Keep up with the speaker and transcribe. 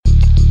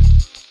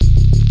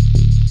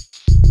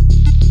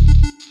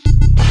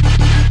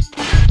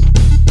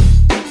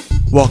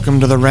Welcome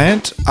to The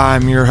Rant.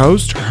 I'm your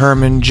host,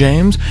 Herman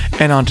James,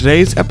 and on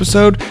today's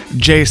episode,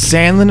 Jay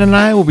Sandlin and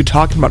I will be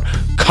talking about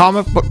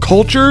comic book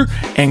culture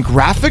and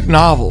graphic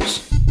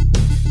novels.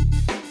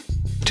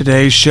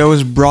 Today's show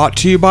is brought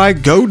to you by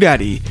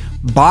GoDaddy.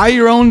 Buy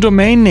your own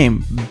domain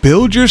name,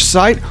 build your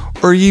site,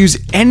 or use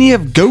any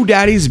of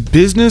GoDaddy's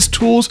business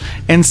tools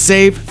and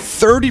save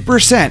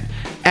 30%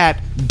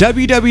 at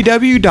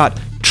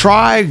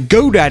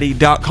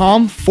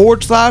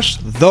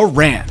www.trygodaddy.com/The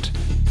Rant.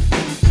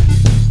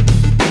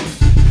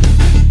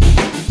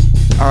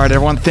 All right,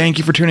 everyone, thank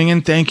you for tuning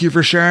in. Thank you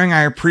for sharing.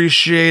 I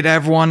appreciate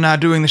everyone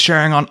doing the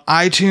sharing on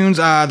iTunes.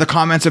 The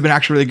comments have been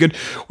actually really good.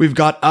 We've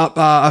got up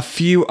a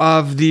few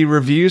of the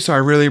reviews, so I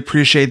really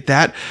appreciate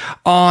that.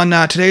 On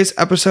today's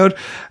episode,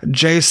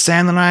 Jay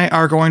Sandlin and I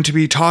are going to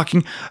be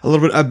talking a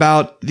little bit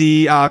about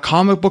the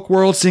comic book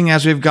world, seeing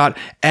as we've got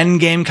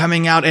Endgame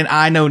coming out, and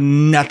I know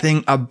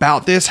nothing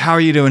about this. How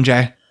are you doing,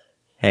 Jay?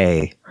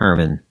 Hey,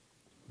 Herman.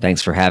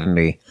 Thanks for having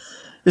me.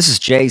 This is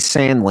Jay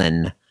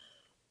Sandlin,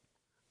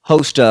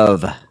 host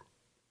of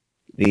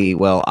the,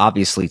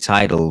 obviously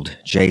titled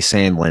Jay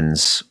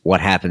Sandlin's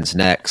What Happens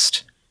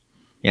Next.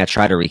 Yeah,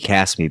 try to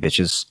recast me,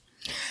 bitches.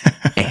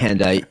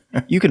 And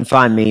you can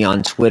find me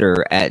on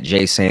Twitter at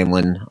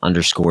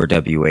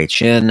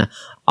JSandlin_WHN,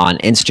 on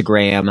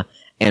Instagram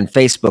and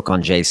Facebook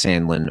on Jay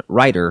Sandlin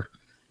Writer.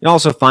 You can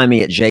also find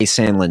me at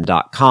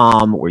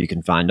jsandlin.com, where you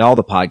can find all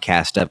the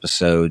podcast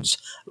episodes,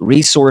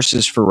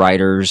 resources for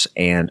writers,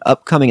 and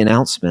upcoming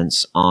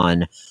announcements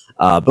on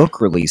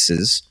book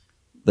releases.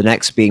 The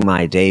next being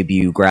my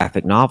debut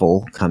graphic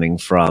novel coming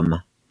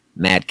from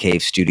Mad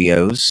Cave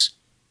Studios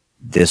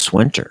this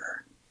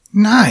winter.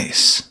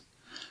 Nice.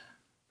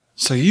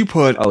 So you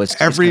put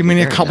every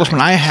mini accomplishment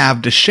nice. I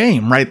have to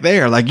shame right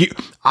there.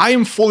 I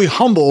am fully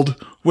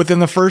humbled within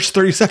the first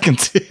 30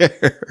 seconds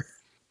here.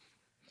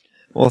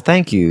 Well,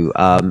 thank you.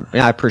 I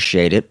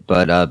appreciate it,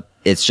 but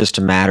it's just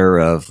a matter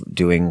of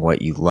doing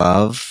what you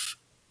love,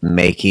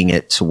 making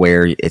it to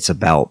where it's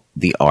about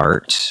the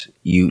art.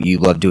 You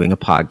love doing a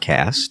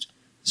podcast.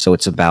 So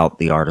it's about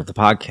the art of the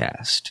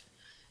podcast.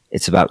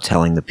 It's about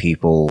telling the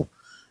people,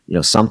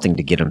 something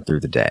to get them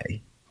through the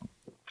day.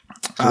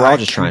 So we're all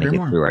just trying to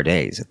get through our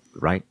days,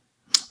 right?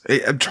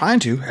 I'm trying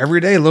to. Every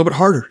day, a little bit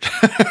harder.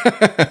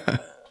 Well,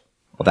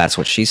 that's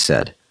what she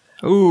said.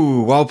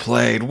 Ooh, well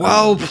played.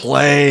 Well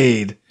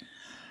played.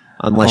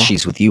 Unless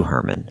she's with you,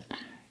 Herman.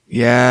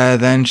 Yeah,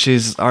 then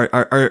she's,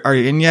 are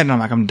you in yet? And I'm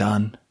like, I'm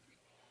done.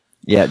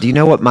 Yeah, do you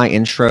know what my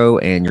intro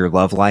and your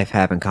love life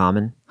have in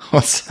common?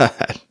 What's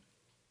that?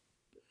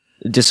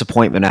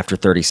 Disappointment after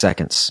 30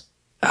 seconds.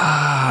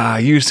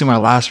 Usually my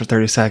last for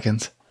 30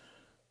 seconds.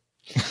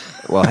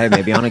 Well, hey,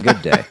 maybe on a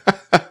good day.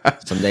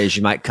 Some days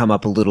you might come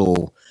up a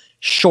little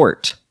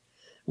short,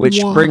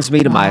 which brings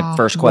me to my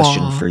first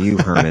question for you,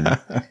 Herman.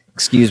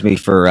 Excuse me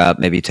for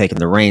maybe taking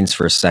the reins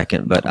for a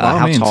second, but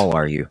how tall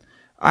are you?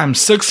 I'm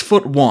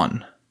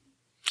 6'1".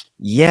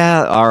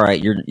 Yeah, all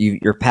right.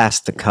 You're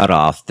past the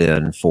cutoff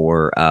then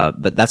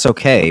but that's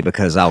okay,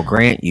 because I'll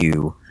grant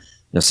you,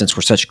 since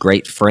we're such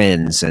great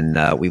friends and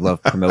we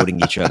love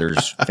promoting each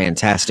other's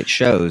fantastic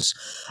shows,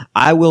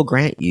 I will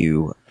grant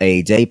you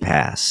a day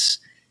pass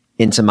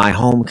into my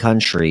home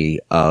country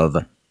of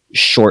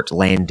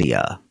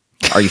Shortlandia.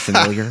 Are you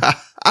familiar?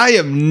 I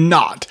am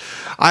not.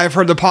 I've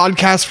heard the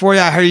podcast for you.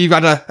 I heard you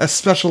got a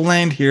special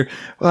land here.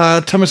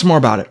 Tell me some more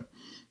about it.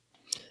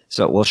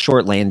 So,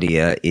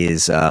 Shortlandia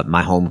is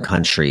my home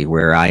country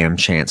where I am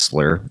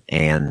chancellor,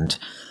 and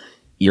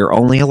you're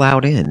only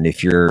allowed in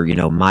if you're,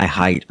 my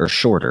height or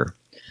shorter.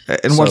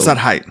 And what's that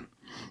height?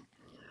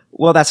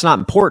 Well, that's not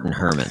important,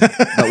 Herman.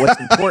 But what's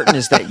important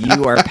is that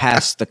you are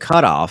past the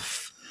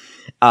cutoff.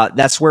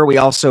 That's where we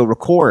also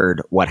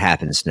record What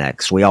Happens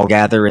Next. We all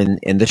gather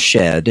in the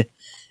shed,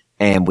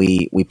 and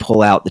we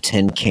pull out the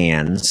tin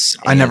cans.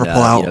 I never pull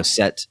out. We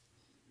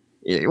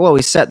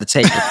set the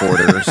tape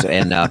recorders,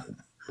 and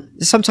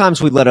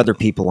sometimes we let other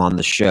people on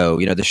the show.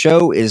 The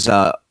show is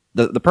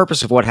the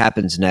purpose of What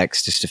Happens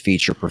Next is to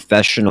feature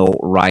professional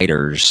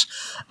writers,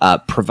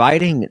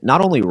 providing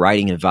not only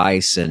writing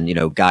advice and,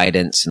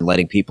 guidance and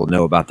letting people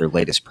know about their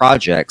latest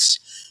projects,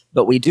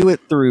 but we do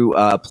it through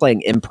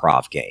playing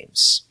improv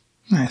games.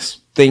 Nice.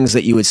 Things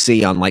that you would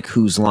see on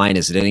Whose Line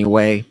Is It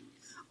Anyway?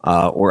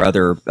 Or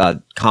other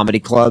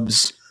comedy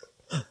clubs.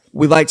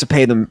 We like to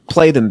play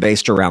them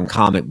based around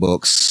comic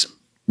books,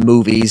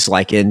 movies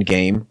like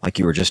Endgame, like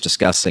you were just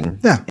discussing.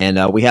 Yeah.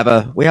 And we have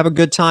a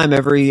good time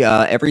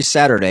every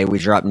Saturday. We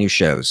drop new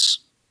shows.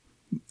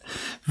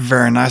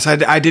 Very nice.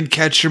 I did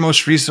catch your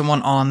most recent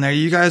one on there.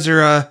 You guys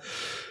are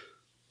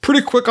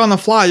pretty quick on the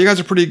fly. You guys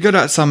are pretty good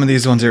at some of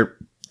these ones here.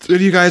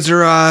 You guys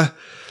are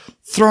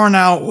throwing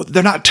out.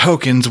 They're not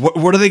tokens.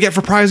 What do they get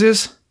for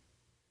prizes?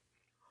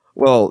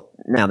 Well,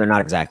 now they're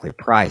not exactly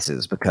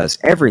prizes, because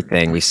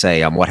everything we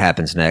say on What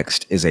Happens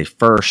Next is a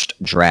first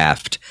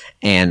draft,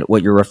 and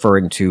what you're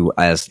referring to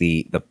as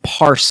the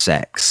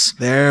parsecs.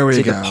 There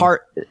we go.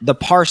 The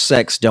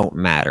parsecs don't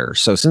matter.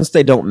 So since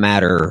they don't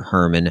matter,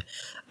 Herman,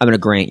 I'm going to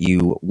grant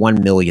you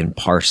 1 million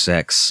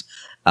parsecs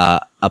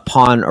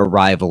Upon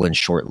arrival in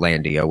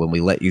Shortlandia, when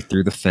we let you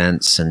through the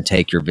fence and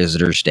take your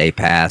visitor's day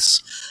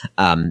pass,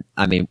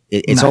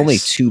 it's Nice. only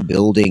 2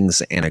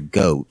 buildings and a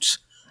goat,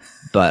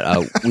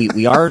 but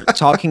we are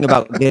talking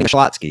about getting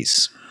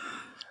Schlotzky's.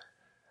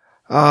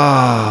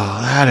 Oh,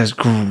 that is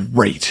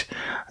great.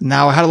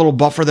 Now I had a little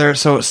buffer there,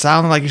 so it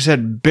sounded like you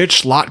said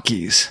bitch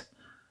Lotkeys.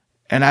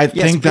 And I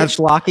think that's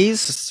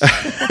Lockies.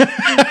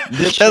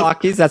 Bitch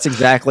Lockies, that's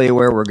exactly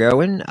where we're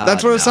going.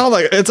 That's what it sounds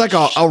like. It's like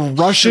a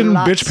Russian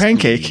bitch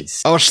pancake.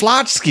 Oh,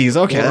 Schlotzky's.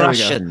 Okay, there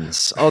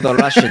Russians. Oh, the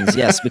Russians,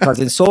 yes, because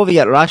in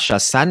Soviet Russia,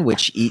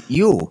 sandwich eat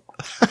you.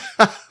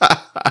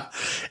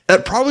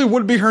 That probably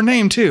would be her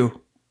name,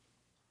 too.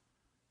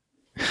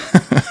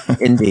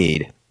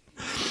 Indeed.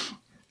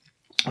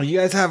 You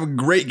guys have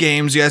great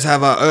games. You guys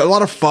have a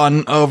lot of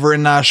fun over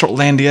in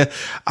Shortlandia.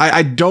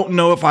 I don't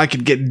know if I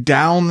could get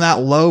down that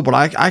low, but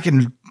I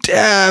can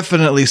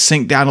definitely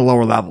sink down to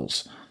lower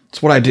levels.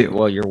 That's what I do.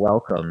 Well, you're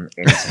welcome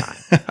anytime.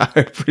 I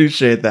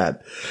appreciate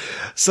that.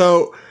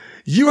 So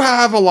you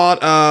have a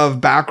lot of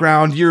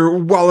background. You're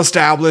well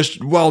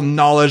established, well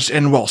knowledged,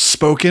 and well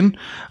spoken.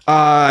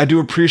 I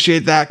do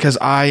appreciate that because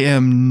I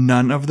am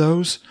none of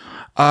those.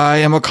 I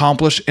am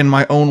accomplished in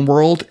my own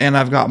world, and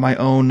I've got my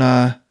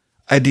own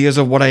ideas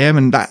of what I am,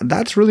 and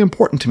that's really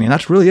important to me. And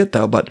that's really it,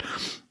 though. But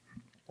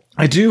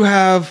I do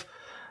have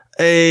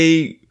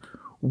a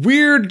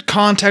weird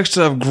context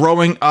of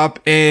growing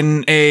up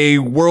in a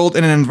world,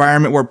 in an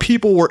environment where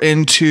people were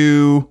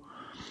into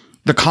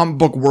the comic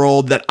book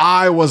world that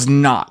I was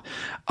not.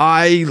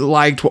 I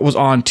liked what was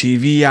on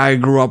TV. I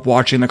grew up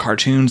watching the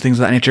cartoons, things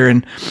of that nature,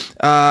 and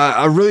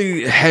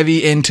really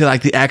heavy into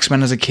like the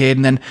X-Men as a kid,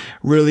 and then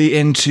really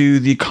into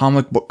the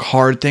comic book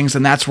card things.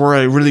 And that's where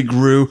I really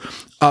grew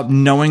up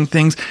knowing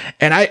things.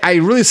 And I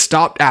really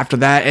stopped after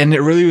that. And it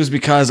really was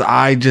because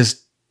I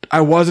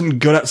wasn't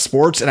good at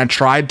sports, and I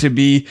tried to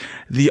be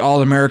the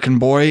all-American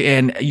boy,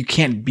 and you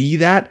can't be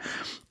that.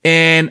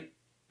 And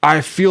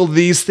I feel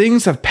these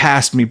things have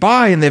passed me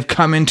by, and they've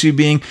come into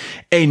being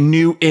a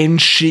new in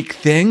chic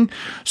thing.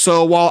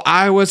 So while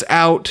I was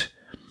out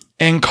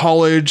in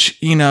college,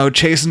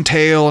 chasing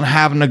tail and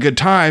having a good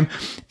time,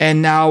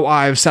 and now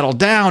I've settled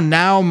down,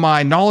 now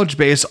my knowledge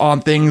base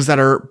on things that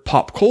are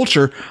pop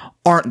culture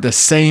aren't the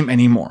same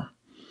anymore.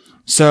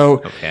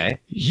 So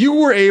You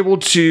were able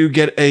to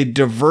get a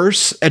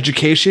diverse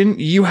education.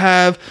 You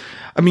have,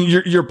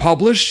 you're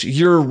published,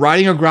 you're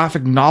writing a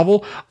graphic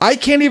novel. I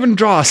can't even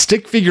draw a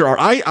stick figure art.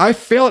 I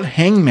fail at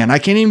Hangman. I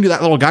can't even do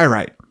that little guy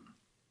right.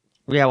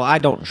 Yeah, well, I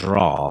don't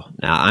draw.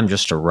 I'm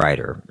just a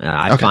writer.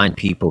 I find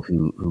people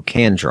who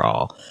can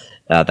draw.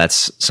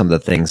 That's some of the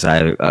things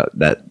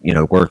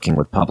that working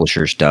with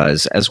publishers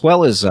does, as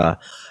well as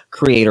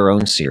create our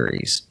own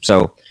series.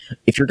 So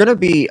if you're going to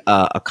be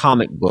a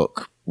comic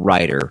book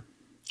writer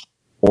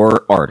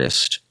or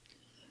artist,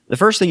 the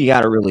first thing you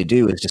got to really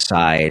do is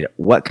decide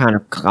what kind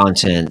of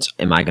content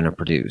am I going to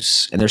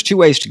produce. And there's 2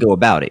 ways to go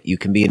about it. You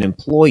can be an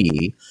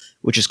employee,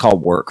 which is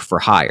called work for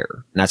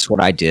hire. And that's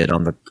what I did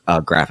on the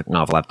graphic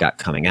novel I've got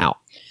coming out.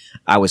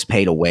 I was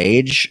paid a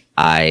wage.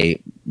 I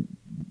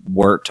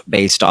worked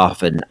based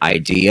off an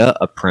idea,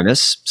 a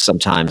premise.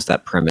 Sometimes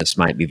that premise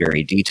might be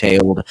very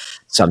detailed.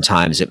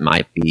 Sometimes it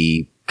might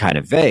be kind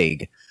of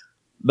vague.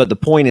 But the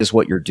point is,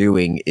 what you're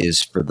doing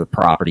is for the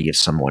property of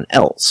someone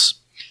else.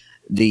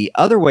 The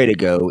other way to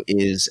go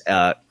is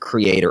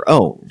creator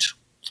owned,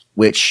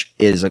 which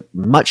is a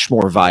much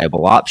more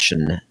viable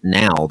option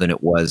now than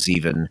it was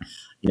even,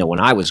 when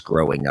I was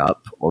growing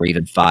up, or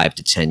even 5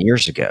 to 10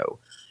 years ago.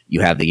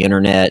 You have the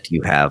internet,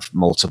 you have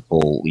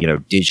multiple,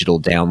 digital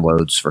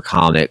downloads for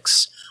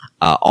comics,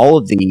 all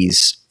of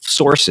these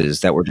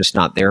sources that were just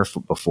not there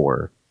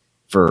before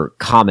for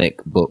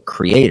comic book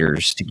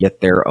creators to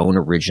get their own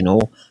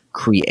original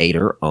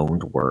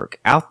creator-owned work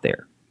out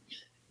there.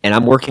 And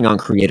I'm working on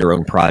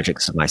creator-owned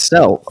projects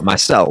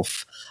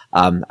myself.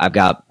 I've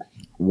got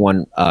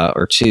 1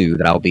 or 2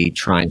 that I'll be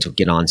trying to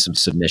get on some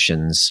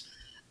submissions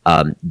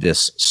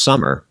this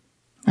summer.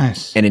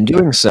 Nice. And in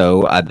doing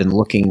so, I've been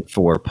looking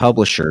for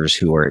publishers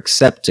who are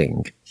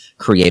accepting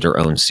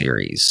creator-owned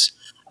series.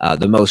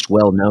 The most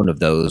well-known of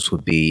those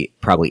would be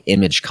probably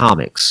Image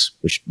Comics,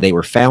 which they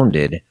were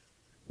founded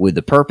with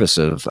the purpose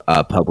of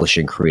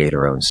publishing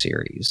creator-owned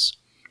series.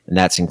 And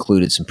that's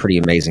included some pretty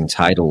amazing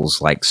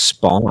titles like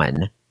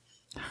Spawn.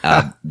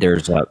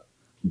 There's a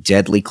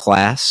Deadly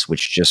Class,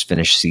 which just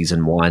finished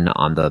season 1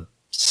 on the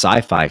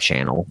Sci-Fi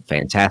Channel.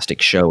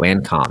 Fantastic show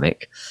and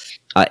comic.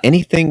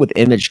 Anything with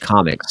Image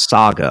Comics,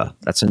 Saga,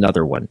 that's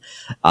another one.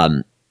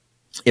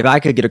 If I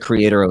could get a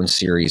creator-owned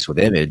series with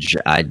Image,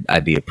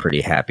 I'd be a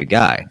pretty happy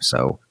guy.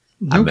 So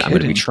I'm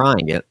going to be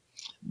trying it.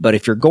 But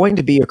if you're going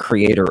to be a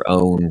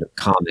creator-owned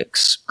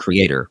comics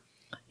creator,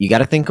 you got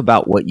to think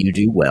about what you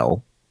do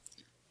well.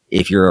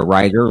 If you're a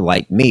writer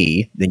like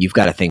me, then you've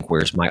got to think,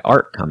 where's my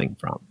art coming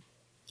from?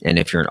 And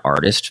if you're an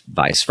artist,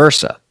 vice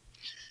versa.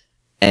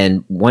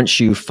 And once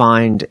you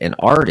find an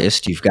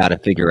artist, you've got to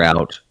figure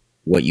out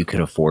what you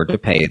can afford to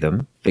pay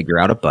them, figure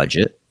out a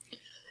budget.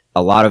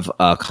 A lot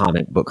of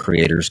comic book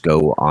creators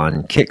go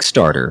on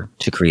Kickstarter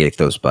to create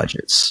those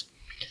budgets.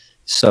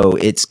 So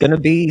it's going to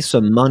be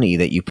some money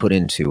that you put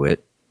into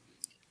it,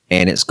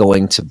 and it's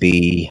going to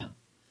be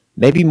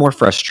maybe more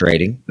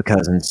frustrating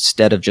because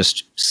instead of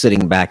just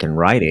sitting back and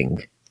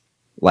writing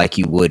like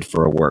you would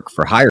for a work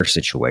for hire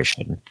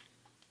situation,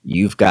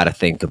 you've got to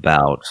think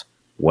about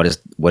what's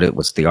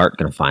the art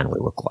going to finally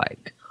look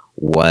like?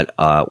 What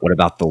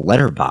about the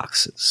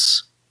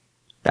letterboxes?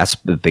 That's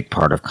a big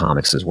part of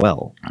comics as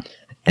well.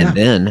 And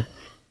then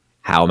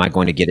how am I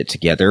going to get it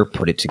together,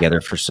 put it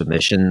together for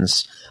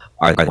submissions?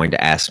 Are they going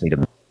to ask me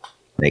to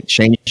make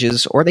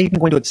changes, or are they even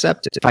going to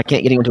accept it? If I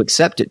can't get anyone to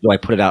accept it, do I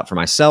put it out for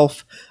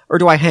myself, or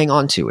do I hang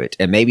on to it?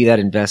 And maybe that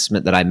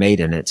investment that I made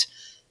in it,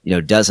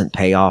 doesn't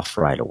pay off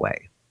right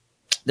away.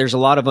 There's a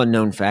lot of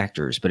unknown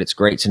factors, but it's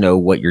great to know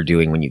what you're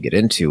doing when you get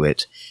into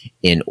it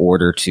in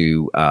order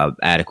to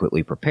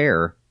adequately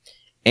prepare.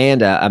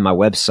 And on my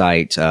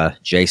website,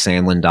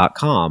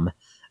 jsandlin.com,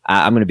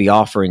 I'm going to be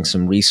offering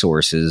some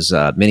resources,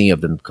 many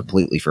of them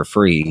completely for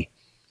free,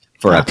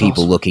 for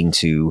people looking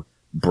to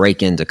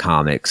break into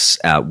comics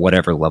at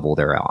whatever level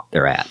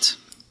they're at.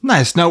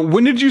 Nice. Now,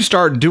 when did you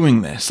start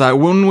doing this?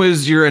 When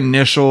was your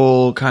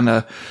initial kind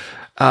of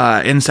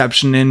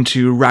inception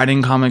into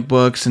writing comic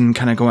books and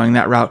kind of going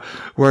that route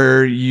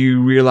where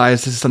you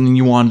realized this is something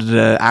you wanted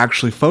to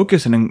actually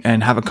focus in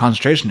and have a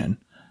concentration in?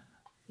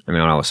 I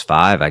mean, when I was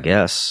 5, I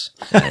guess,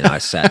 and I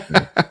sat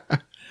and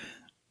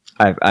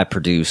I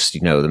produced,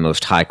 the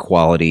most high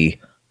quality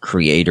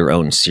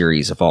creator-owned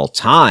series of all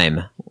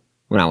time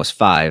when I was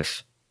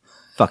 5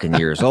 fucking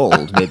years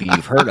old. Maybe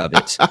you've heard of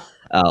it.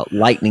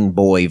 Lightning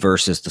Boy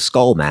versus the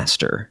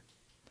Skullmaster.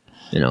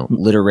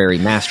 Literary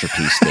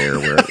masterpiece there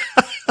where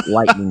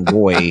Lightning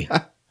Boy,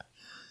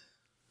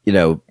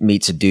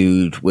 meets a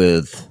dude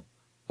with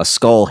a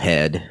skull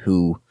head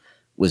who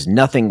was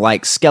nothing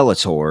like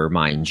Skeletor,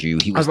 mind you.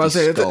 He was I was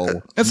about to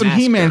say, that's some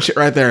He-Man shit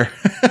right there.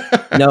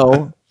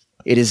 No,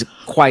 it is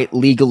quite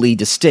legally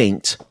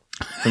distinct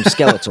from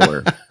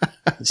Skeletor.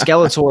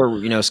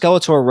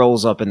 Skeletor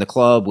rolls up in the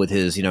club with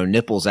his,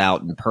 nipples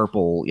out and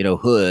purple,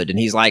 hood, and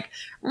he's like,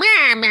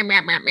 meow, meow,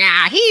 meow, meow,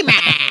 meow,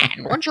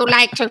 He-Man, would you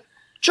like to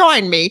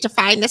join me to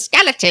find the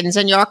skeletons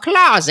in your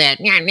closet?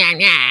 Meow, meow,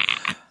 meow.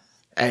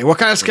 Hey, what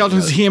kind of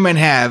skeletons does He-Man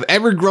have?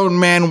 Every grown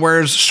man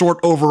wears short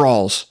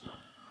overalls.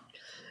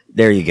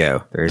 There you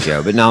go.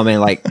 But no,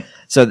 man,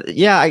 so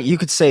yeah, you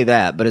could say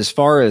that. But as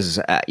far as,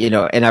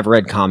 and I've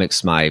read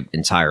comics my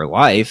entire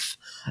life,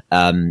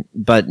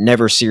 but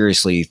never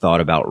seriously thought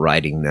about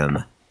writing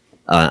them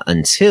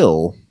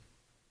until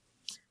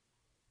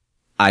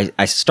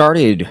I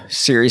started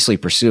seriously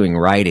pursuing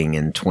writing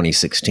in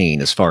 2016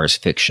 as far as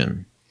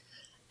fiction,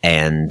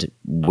 and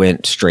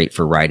went straight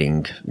for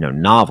writing,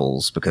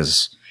 novels,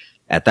 because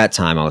at that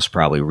time I was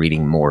probably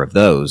reading more of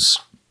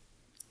those.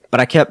 But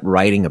I kept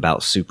writing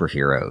about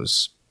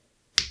superheroes.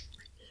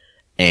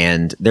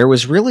 And there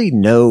was really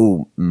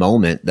no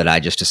moment that I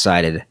just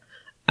decided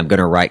I'm going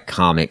to write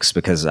comics,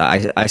 because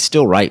I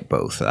still write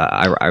both.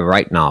 I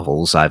write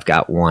novels. I've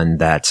got one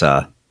that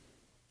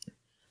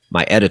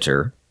my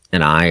editor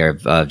and I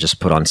have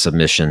just put on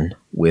submission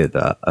with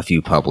a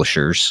few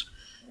publishers.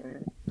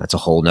 That's a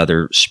whole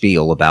nother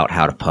spiel about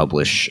how to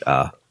publish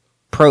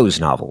prose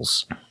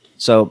novels.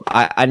 So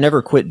I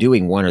never quit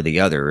doing one or the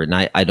other, and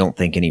I don't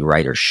think any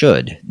writer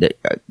should.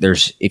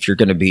 If you're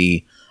going to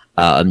be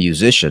a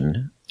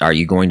musician, are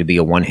you going to be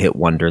a one-hit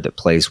wonder that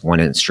plays one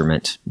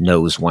instrument,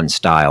 knows one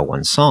style,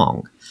 one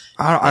song?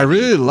 I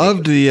really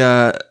loved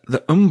the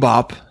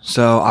bop,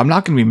 so I'm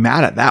not going to be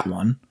mad at that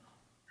one.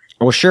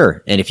 Well,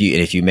 sure, and if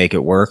you make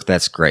it work,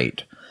 that's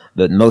great.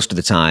 But most of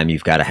the time,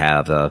 you've got to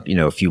have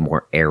a few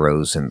more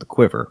arrows in the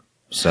quiver.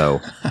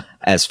 So,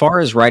 as far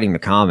as writing the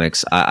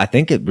comics, I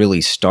think it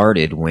really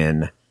started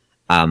when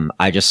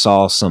I just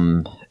saw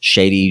some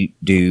shady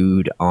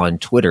dude on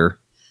Twitter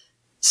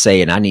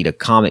saying I need a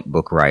comic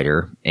book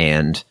writer,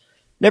 and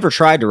never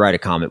tried to write a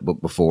comic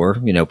book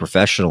before,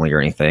 professionally or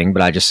anything.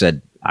 But I just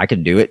said I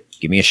could do it.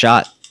 Give me a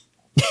shot.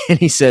 And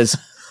he says,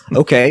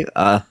 "Okay,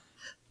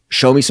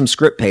 show me some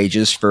script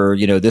pages for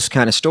this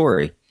kind of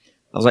story."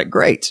 I was like,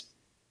 "Great."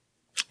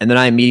 And then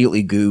I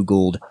immediately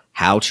Googled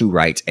how to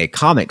write a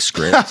comic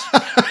script.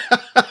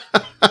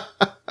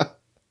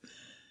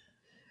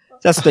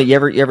 That's you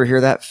ever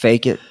hear that?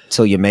 Fake it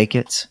till you make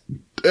it.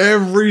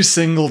 Every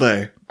single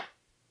day.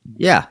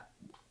 Yeah.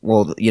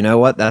 Well, you know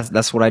what?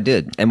 That's what I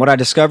did. And what I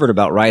discovered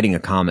about writing a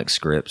comic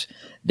script,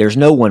 there's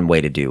no one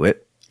way to do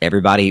it.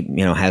 Everybody,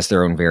 has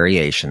their own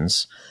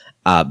variations.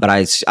 But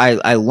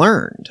I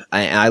learned.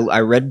 I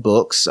read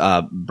books.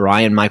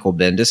 Brian Michael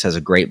Bendis has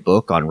a great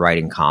book on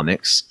writing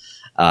comics.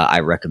 I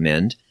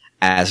recommend,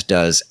 as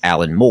does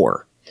Alan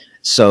Moore.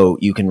 So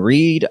you can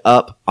read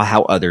up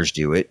how others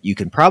do it. You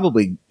can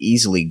probably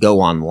easily go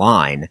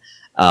online,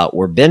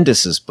 or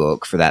Bendis's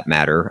book, for that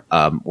matter,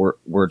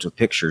 Words with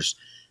Pictures,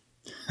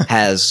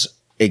 has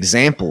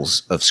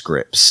examples of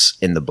scripts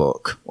in the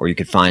book, or you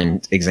could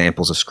find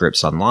examples of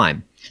scripts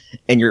online.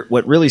 And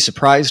what really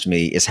surprised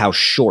me is how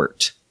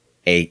short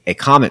a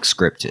comic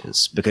script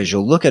is, because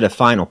you'll look at a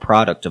final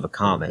product of a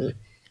comic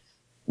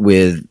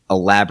with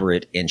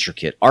elaborate,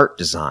 intricate art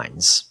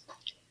designs.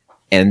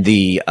 And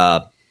the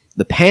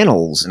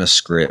panels in a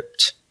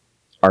script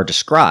are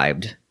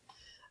described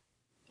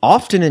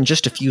often in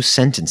just a few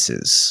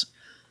sentences.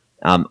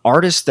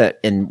 Artists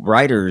and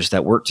writers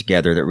that work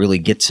together that really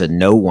get to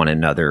know one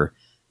another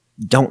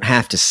don't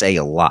have to say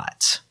a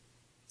lot.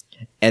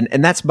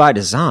 And that's by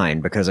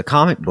design, because a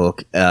comic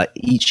book,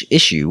 each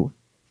issue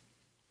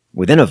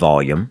within a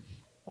volume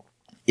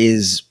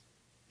is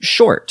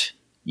short.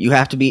 You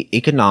have to be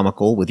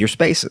economical with your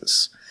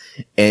spaces.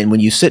 And when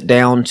you sit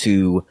down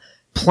to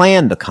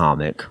plan the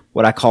comic,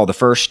 what I call the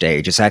first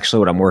stage, it's actually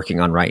what I'm working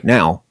on right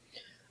now,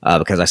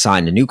 because I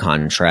signed a new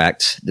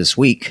contract this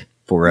week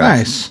for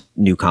a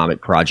new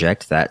comic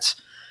project that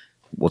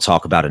we'll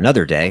talk about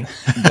another day.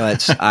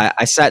 But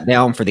I sat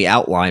down for the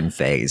outline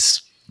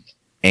phase,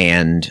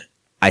 and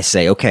I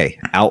say, okay,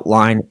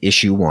 outline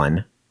issue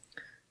 1.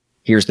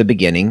 Here's the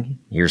beginning.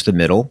 Here's the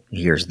middle.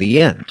 Here's the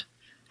end.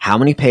 How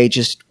many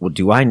pages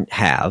do I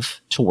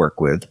have to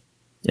work with?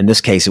 In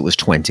this case, it was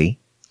 20.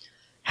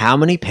 How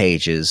many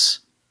pages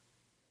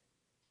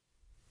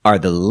are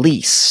the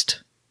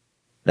least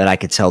that I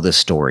could tell this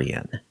story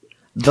in?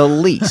 The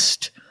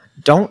least.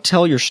 Don't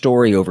tell your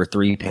story over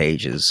 3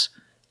 pages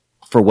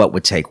for what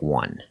would take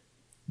 1.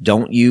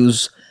 Don't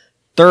use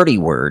 30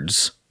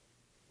 words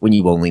when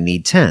you only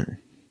need 10.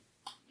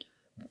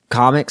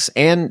 Comics,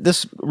 and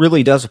this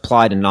really does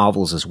apply to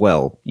novels as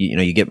well.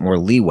 You get more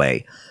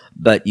leeway,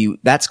 but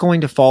that's going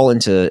to fall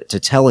into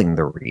telling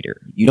the reader.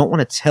 You don't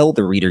want to tell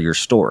the reader your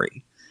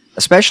story,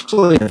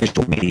 especially in a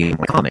visual medium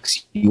like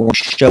comics. You want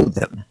to show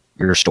them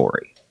your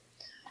story,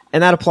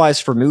 and that applies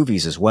for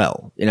movies as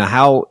well.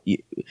 Now,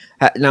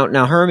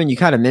 Herman, you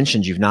kind of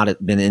mentioned you've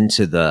not been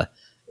into the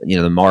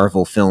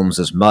Marvel films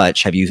as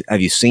much. Have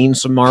you seen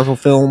some Marvel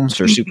films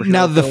or superhero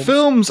Now, the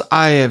films?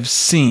 I have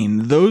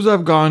seen, those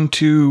I've gone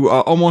to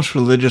almost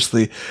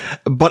religiously,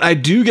 but I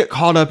do get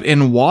caught up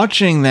in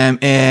watching them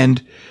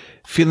and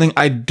feeling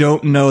I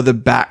don't know the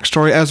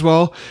backstory as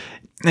well.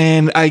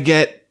 And I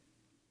get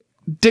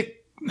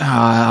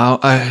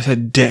I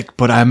said dick,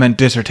 but I meant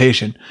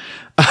dissertation.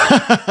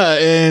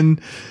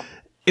 And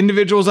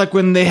individuals like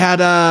when they had,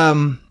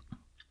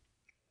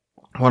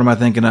 what am I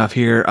thinking of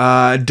here?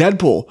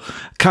 Deadpool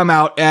come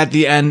out at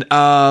the end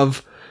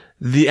of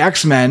the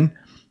X-Men,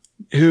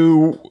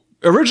 who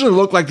originally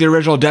looked like the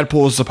original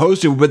Deadpool was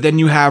supposed to, but then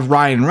you have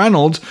Ryan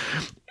Reynolds,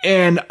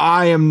 and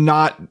I am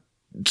not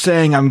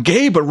saying I'm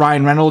gay, but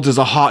Ryan Reynolds is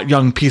a hot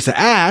young piece of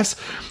ass,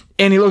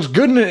 and he looks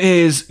good in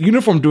his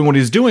uniform doing what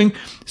he's doing.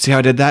 See how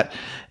I did that?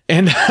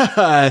 And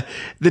the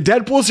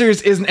Deadpool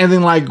series isn't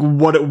anything like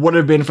what it would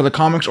have been for the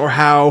comics or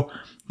how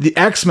the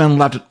X-Men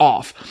left it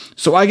off.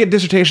 So I get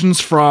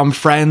dissertations from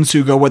friends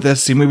who go with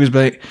us, see movies,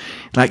 but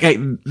like, hey,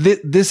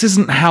 this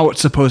isn't how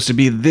it's supposed to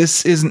be.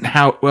 This isn't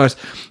how it was.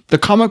 The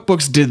comic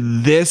books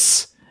did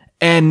this,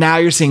 and now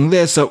you're seeing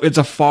this, so it's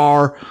a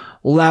far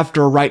left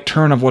or right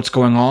turn of what's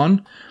going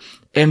on.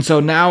 And so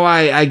now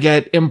I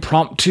get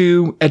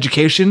impromptu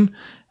education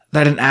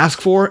that I didn't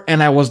ask for,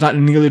 and I was not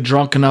nearly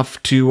drunk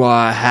enough to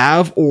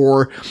have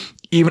or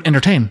even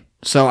entertain.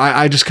 So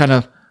I just kind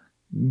of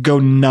go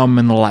numb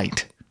in the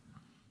light.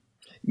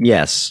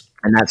 Yes,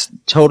 and that's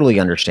totally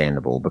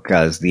understandable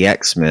because the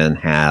X-Men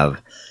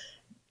have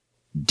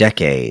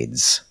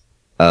decades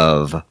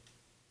of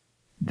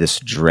this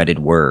dreaded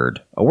word,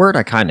 a word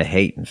I kind of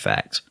hate, in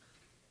fact.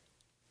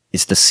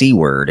 It's the C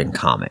word in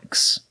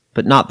comics,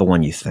 but not the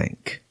one you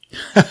think.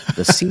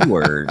 The C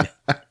word.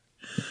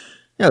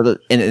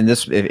 And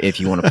this,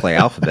 if you want to play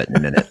alphabet in a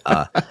minute,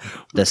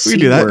 the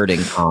C word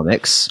in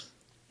comics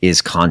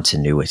is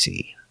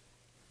continuity.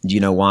 Do you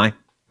know why?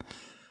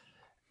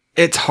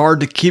 It's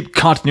hard to keep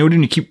continuity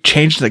and you keep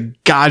changing the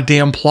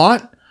goddamn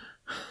plot.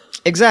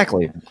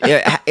 Exactly.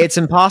 It's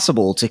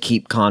impossible to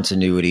keep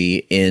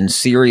continuity in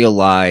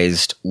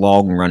serialized,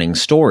 long-running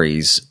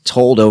stories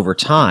told over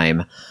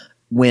time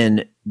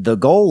when the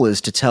goal is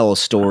to tell a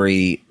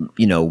story,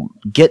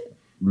 get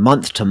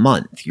month to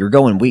month. You're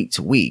going week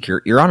to week.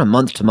 You're on a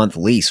month to month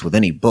lease with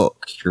any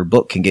book. Your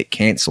book can get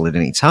canceled at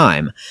any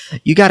time.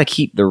 You got to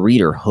keep the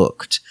reader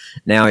hooked.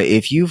 Now,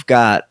 if you've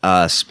got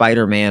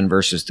Spider-Man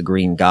versus the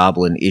Green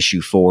Goblin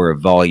issue 4 of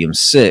volume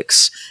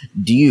 6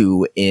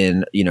 due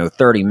in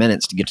 30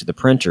 minutes to get to the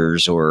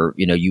printers, or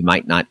you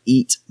might not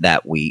eat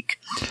that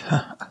week,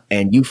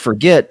 and you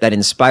forget that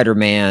in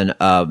Spider-Man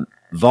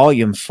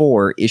Volume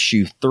 4,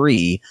 Issue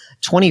 3,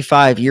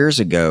 25 years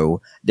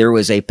ago, there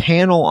was a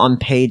panel on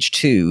page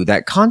 2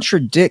 that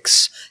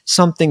contradicts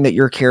something that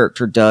your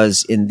character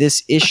does in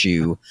this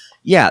issue.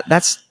 Yeah,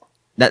 that's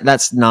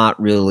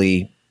not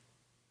really,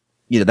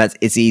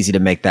 it's easy to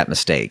make that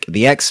mistake.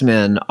 The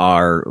X-Men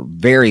are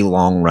very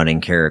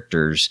long-running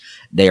characters.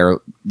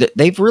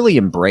 They've really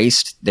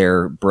embraced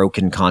their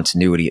broken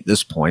continuity at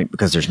this point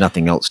because there's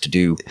nothing else to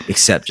do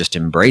except just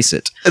embrace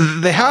it.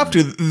 They have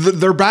to.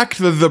 They're back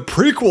to the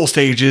prequel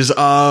stages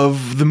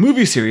of the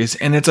movie series,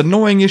 and it's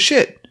annoying as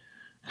shit.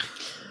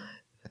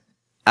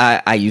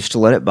 I used to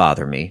let it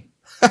bother me.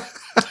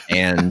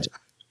 And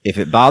if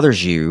it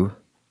bothers you,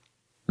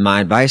 my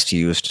advice to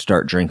you is to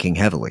start drinking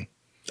heavily.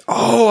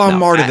 Oh,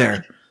 I'm already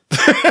there.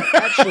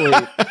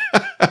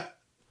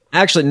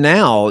 Actually,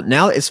 now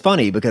it's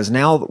funny because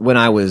now when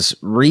I was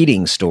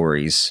reading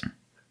stories,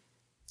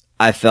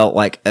 I felt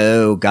like,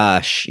 oh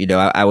gosh,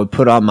 I would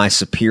put on my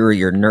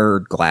superior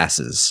nerd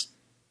glasses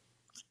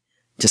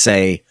to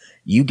say,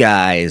 you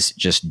guys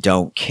just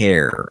don't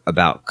care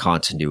about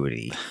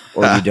continuity,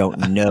 or you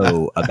don't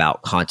know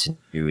about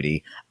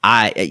continuity.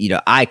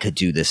 I could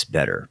do this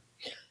better.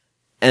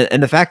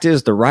 And the fact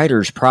is, the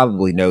writers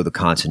probably know the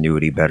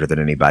continuity better than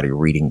anybody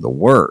reading the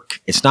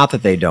work. It's not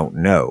that they don't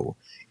know.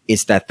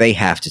 It's that they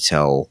have to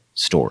tell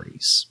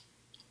stories.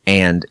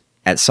 And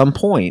at some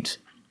point,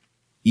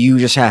 you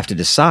just have to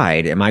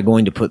decide, am I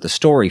going to put the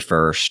story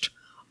first,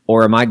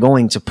 or am I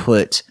going to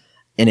put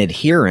an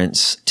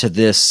adherence to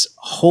this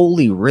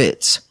holy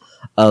writ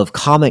of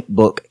comic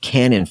book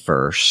canon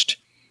first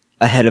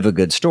ahead of a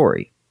good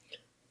story?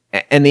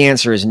 And the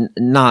answer is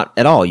not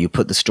at all. You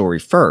put the story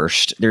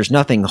first. There's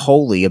nothing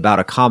holy about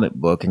a comic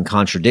book, and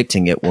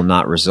contradicting it will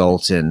not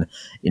result in,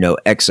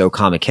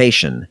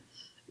 exocomication.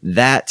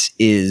 That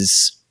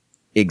is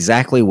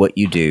exactly what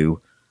you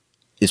do,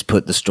 is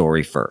put the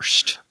story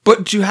first.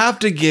 But you have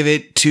to give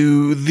it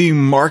to the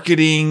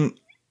marketing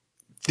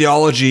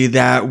theology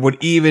that would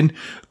even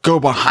go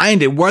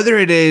behind it, whether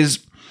it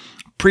is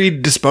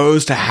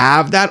predisposed to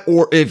have that,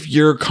 or if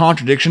your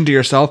contradiction to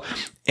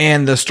yourself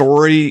and the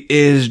story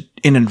is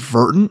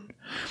inadvertent.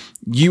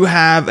 You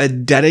have a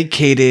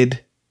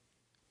dedicated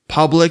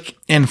public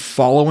and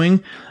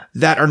following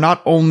that are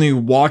not only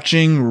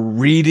watching,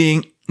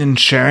 reading, and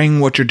sharing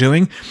what you're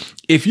doing.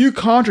 If you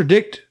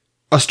contradict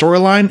a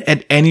storyline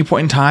at any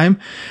point in time,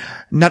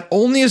 not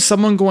only is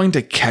someone going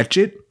to catch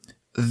it,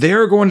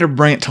 they're going to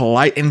bring it to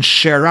light and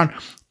share around.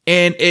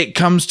 And it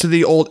comes to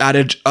the old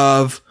adage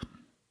of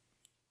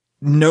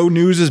no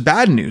news is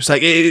bad news.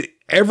 Like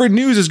every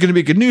news is going to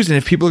be good news. And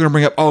if people are going to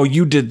bring up, oh,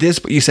 you did this,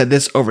 but you said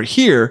this over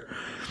here,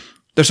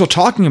 they're still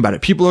talking about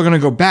it. People are going to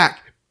go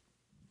back,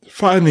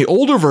 find the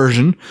older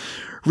version,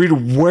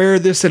 read where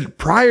this said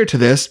prior to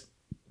this,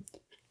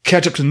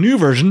 catch up to the new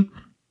version,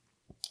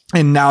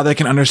 and now they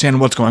can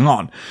understand what's going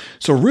on.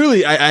 So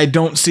really, I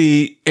don't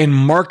see in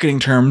marketing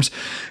terms,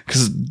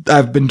 because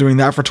I've been doing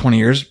that for 20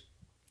 years,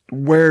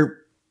 where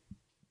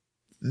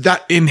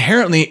that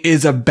inherently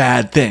is a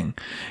bad thing.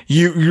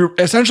 You're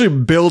essentially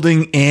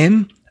building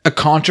in a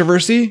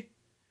controversy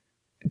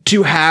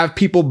to have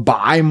people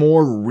buy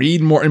more,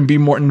 read more, and be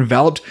more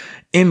enveloped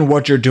in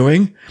what you're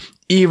doing,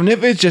 even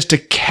if it's just to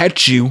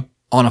catch you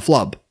on a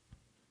flub.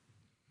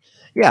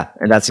 Yeah,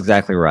 and that's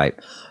exactly right.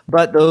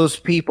 But those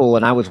people,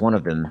 and I was one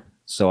of them,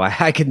 so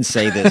I can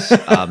say this,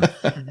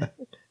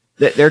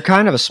 they're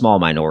kind of a small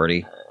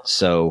minority.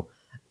 So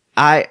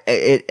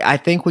I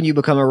think when you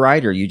become a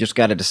writer, you just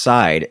got to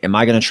decide, am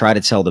I going to try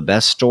to tell the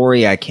best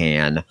story I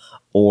can,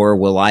 or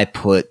will I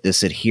put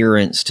this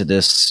adherence to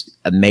this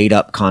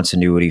made-up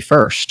continuity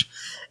first?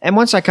 And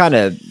once I kind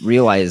of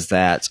realized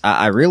that,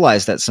 I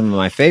realized that some of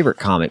my favorite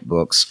comic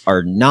books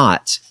are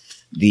not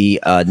the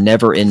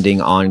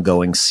never-ending,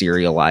 ongoing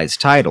serialized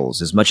titles.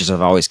 As much as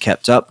I've always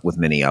kept up with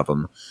many of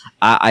them,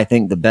 I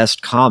think the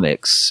best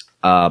comics,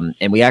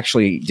 and we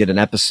actually did an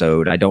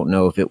episode, I don't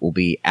know if it will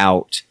be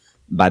out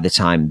by the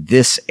time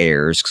this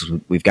airs,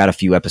 because we've got a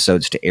few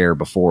episodes to air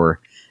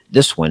before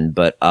this one,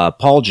 but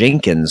Paul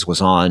Jenkins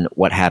was on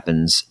What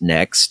Happens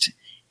Next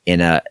in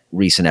a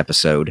recent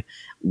episode,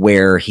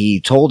 where he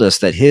told us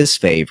that his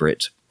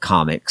favorite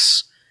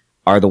comics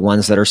are the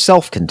ones that are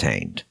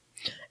self-contained.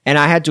 And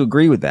I had to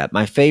agree with that.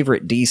 My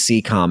favorite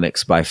DC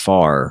comics by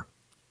far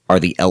are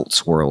the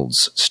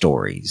Elseworlds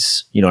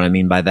stories. You know what I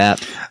mean by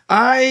that?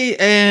 I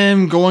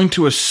am going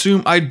to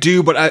assume I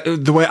do, but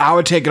the way I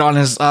would take it on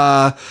is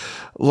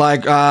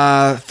like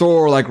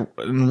Thor, like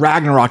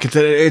Ragnarok.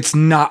 It's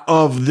not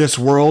of this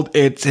world.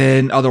 It's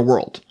in other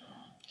world.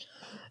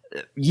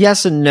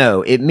 Yes and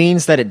no. It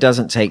means that it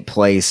doesn't take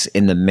place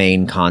in the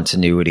main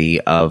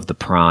continuity of the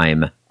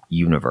Prime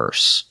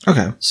universe.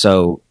 Okay.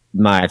 So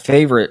my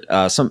favorite,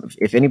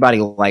 if anybody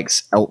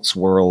likes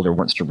Elseworld or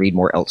wants to read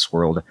more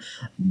Elseworld,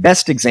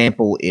 best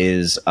example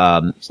is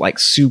like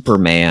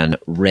Superman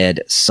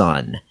Red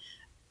Sun,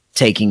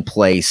 taking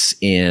place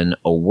in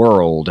a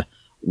world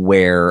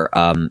where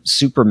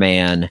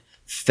Superman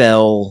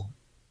fell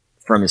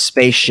from his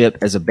spaceship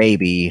as a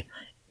baby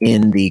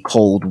in the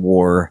Cold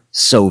War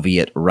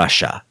Soviet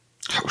Russia.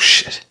 Oh,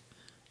 shit.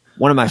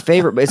 One of my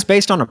favorite, but it's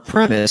based on a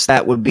premise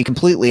that would be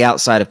completely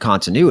outside of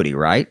continuity,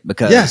 right?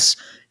 Because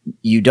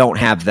you don't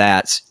have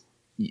that.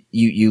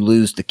 You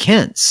lose the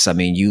Kents. I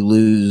mean, you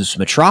lose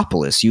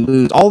Metropolis. You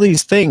lose all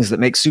these things that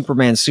make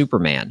Superman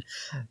Superman.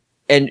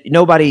 And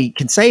nobody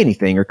can say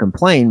anything or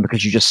complain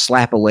because you just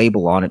slap a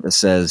label on it that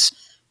says,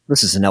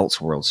 this is an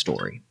Elseworld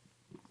story.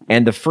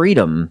 And the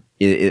freedom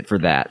for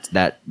that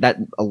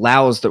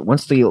allows that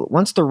once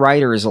the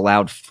writer is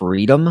allowed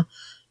freedom,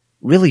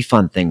 really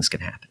fun things can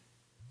happen.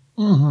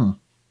 Mm-hmm.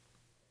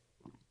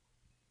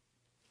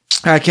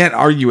 I can't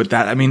argue with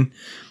that. I mean,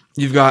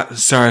 you've got.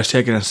 Sorry, I was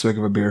taking a swig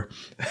of a beer.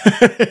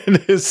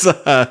 It's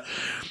the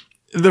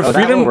freedom. That's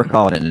what we're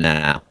calling it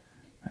now.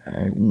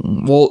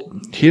 Well,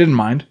 he didn't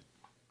mind.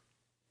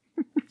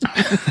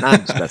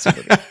 I'm just messing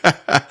with you.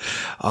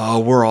 Oh,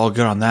 we're all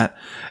good on that.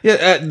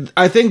 Yeah,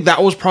 I think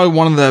that was probably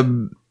one of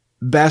the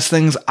best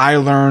things I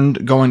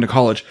learned going to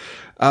college.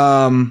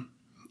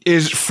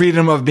 Is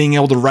freedom of being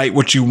able to write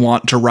what you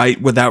want to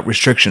write without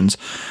restrictions.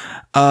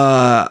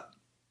 Most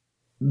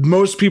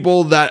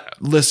people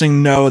that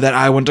listening know that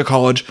I went to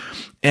college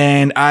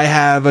and I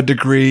have a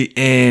degree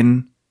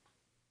in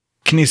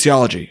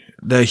kinesiology,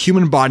 the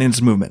human body and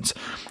its movements.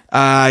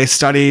 I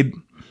studied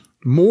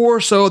more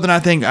so than I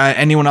think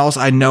anyone else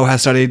I know has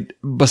studied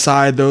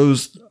beside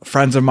those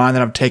friends of mine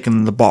that have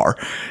taken the bar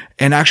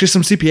and actually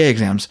some CPA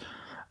exams.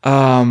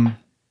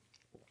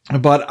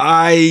 But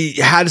I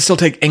had to still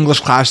take English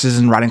classes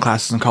and writing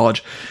classes in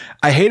college.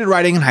 I hated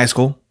writing in high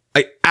school.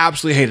 I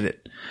absolutely hated it.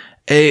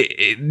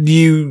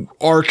 You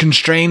are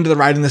constrained to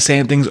writing the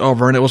same things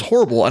over, and it was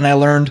horrible. And I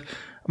learned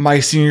my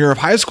senior year of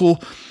high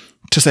school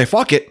to say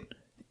fuck it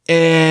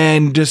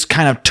and just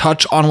kind of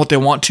touch on what they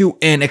want to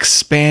and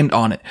expand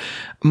on it.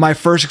 My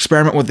first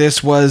experiment with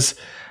this was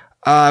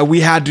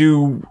we had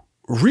to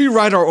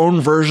rewrite our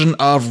own version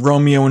of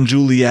Romeo and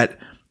Juliet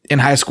in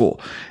high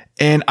school.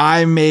 And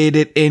I made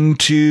it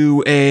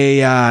into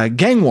a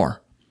gang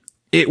war.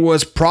 It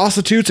was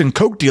prostitutes and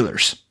coke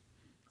dealers,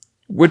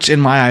 which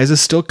in my eyes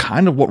is still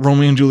kind of what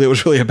Romeo and Juliet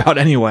was really about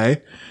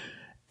anyway.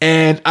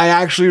 And I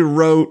actually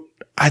wrote,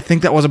 I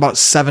think that was about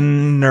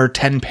 7 or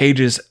 10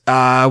 pages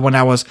when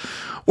I was,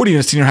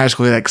 senior high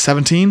school, like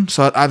 17.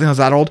 So I think I was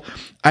that old.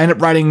 I ended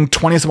up writing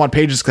 20 some odd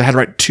pages because I had to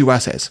write 2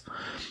 essays.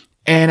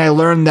 And I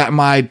learned that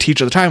my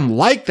teacher at the time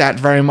liked that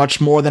very much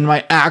more than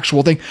my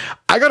actual thing.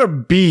 I got a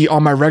B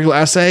on my regular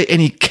essay, and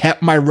he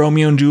kept my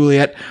Romeo and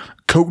Juliet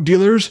coke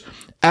dealers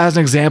as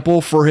an example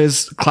for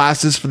his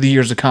classes for the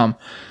years to come.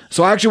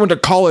 So I actually went to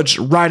college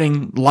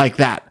writing like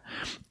that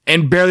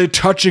and barely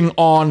touching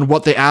on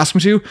what they asked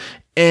me to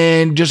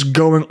and just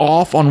going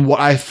off on what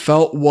I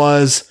felt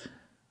was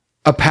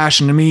a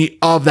passion to me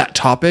of that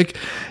topic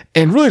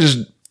and really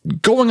just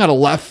going out of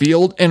left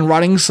field and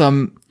writing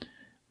some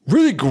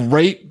really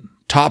great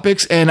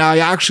topics. And I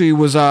actually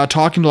was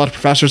talking to a lot of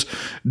professors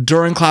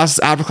during classes,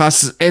 after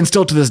classes, and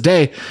still to this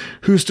day,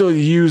 who still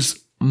use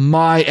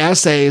my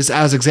essays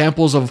as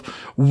examples of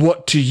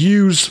what to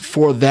use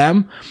for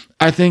them.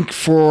 I think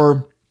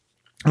for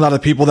a lot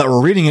of the people that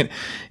were reading it,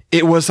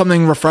 it was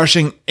something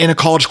refreshing in a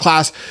college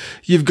class.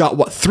 You've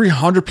got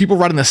 300 people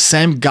writing the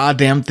same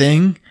goddamn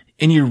thing,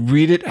 and you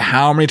read it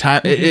how many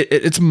times?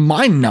 It's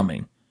mind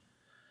numbing.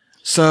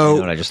 So, you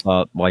know what I just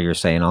thought while you were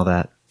saying all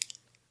that?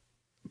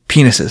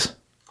 Penises.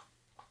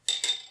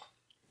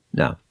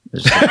 No,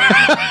 there's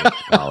to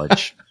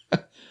college.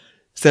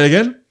 Say it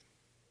again.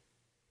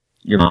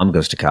 Your mom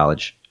goes to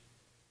college.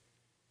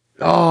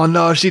 Oh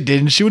no, she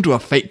didn't. She went to a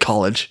fake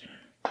college.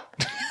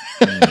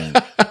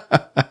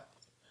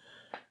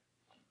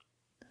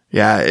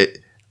 Yeah,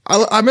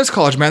 I miss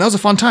college, man. That was a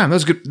fun time. That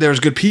was good. There was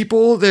good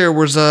people. There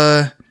was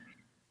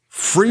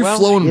free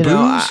flowing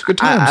booze. Good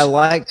times. I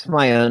liked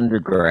my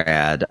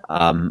undergrad.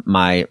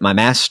 My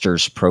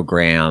master's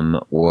program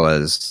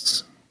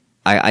was.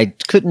 I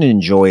couldn't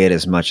enjoy it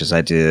as much as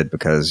I did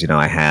because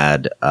I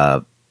had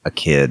a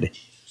kid.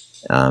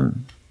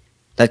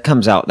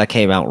 That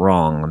came out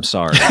wrong. I'm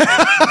sorry.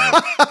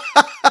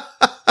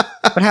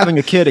 But having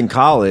a kid in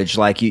college,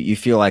 like you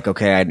feel like,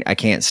 okay, I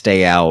can't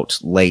stay out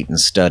late and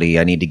study.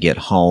 I need to get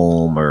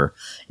home, or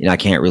I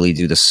can't really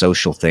do the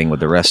social thing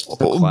with the rest of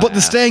the class. But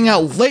the staying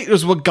out late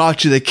is what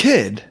got you the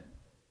kid.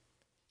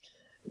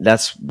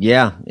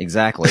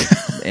 Exactly.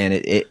 And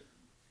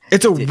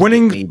it's a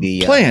winning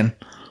plan.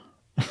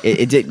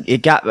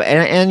 It got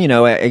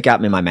it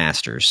got me my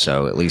master's,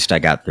 so at least I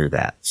got through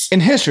that. In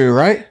history,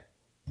 right?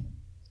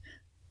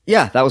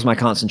 Yeah, that was my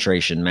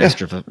concentration,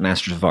 Master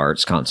of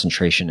Arts,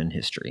 concentration in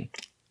history.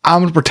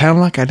 I'm gonna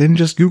pretend like I didn't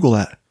just Google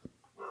that.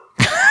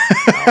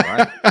 All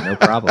right, no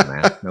problem,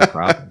 man, no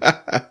problem.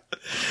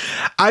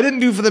 I didn't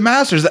do for the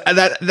masters.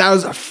 That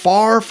was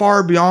far,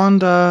 far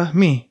beyond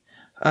me.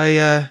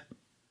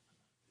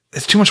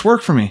 It's too much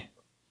work for me.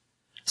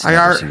 It's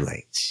never too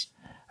late.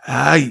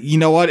 You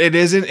know what? It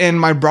isn't. And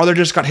my brother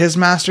just got his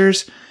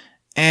master's,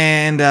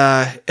 and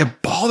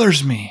it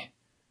bothers me.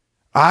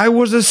 I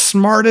was the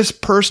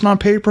smartest person on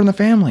paper in the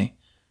family,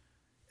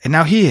 and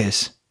now he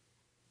is.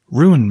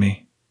 Ruined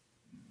me.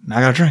 Now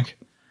I gotta drink.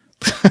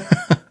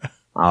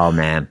 Oh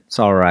man, it's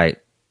all right.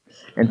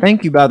 And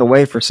thank you, by the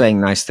way, for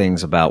saying nice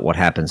things about what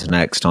happens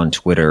next on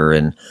Twitter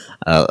and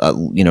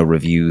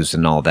reviews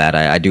and all that.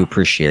 I do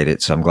appreciate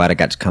it. So I'm glad I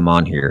got to come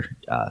on here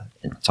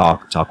and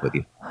talk with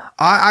you.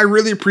 I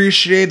really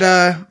appreciate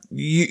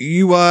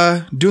you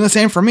doing the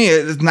same for me.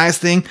 It's a nice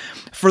thing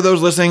for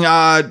those listening.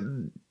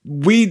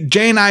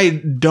 Jay and I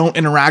don't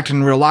interact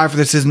in real life.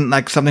 This isn't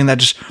like something that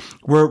just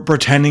we're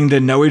pretending to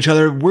know each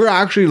other. We're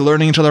actually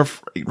learning each other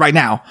right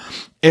now.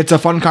 It's a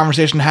fun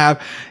conversation to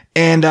have.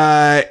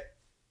 And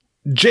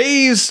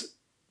Jay's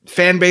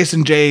fan base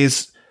and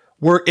Jay's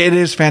work, it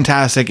is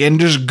fantastic. And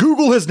just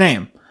Google his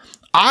name.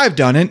 I've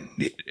done it.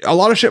 A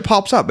lot of shit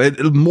pops up,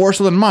 more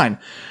so than mine.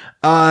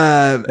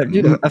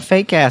 Dude, a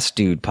fake ass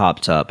dude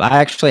popped up.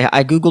 I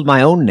Googled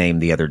my own name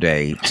the other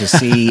day to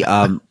see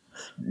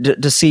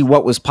to see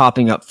what was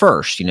popping up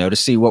first, to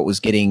see what was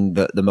getting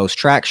the most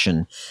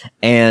traction.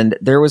 And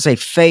there was a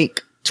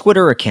fake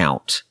Twitter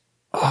account.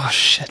 Oh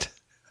shit.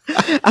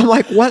 I'm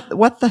like,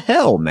 what the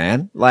hell,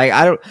 man?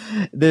 Like,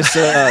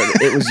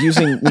 it was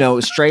using,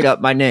 straight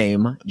up my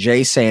name,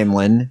 Jay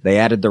Sandlin. They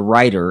added the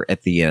writer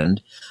at the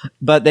end,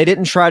 but they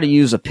didn't try to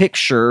use a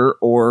picture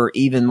or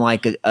even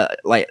like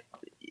a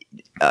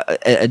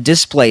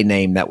display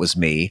name that was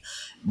me.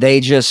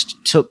 They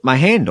just took my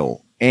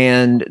handle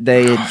and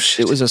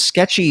it was a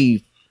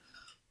sketchy.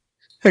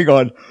 Hang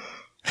on.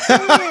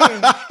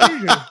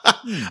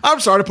 I'm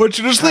sorry to put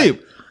you to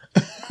sleep.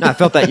 No, I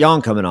felt that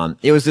yawn coming on.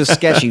 It was this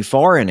sketchy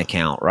foreign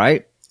account,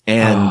 right?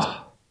 And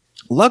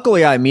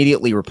luckily I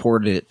immediately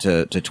reported it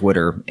to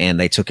Twitter and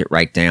they took it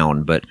right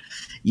down. But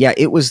yeah,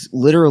 it was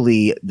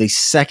literally the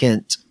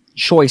second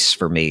choice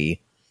for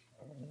me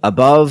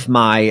above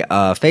my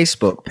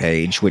Facebook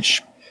page,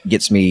 which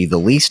gets me the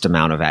least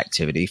amount of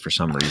activity for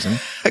some reason.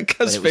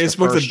 Because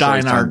Facebook's a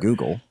dying on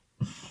Google.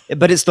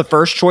 But it's the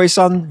first choice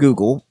on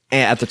Google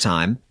at the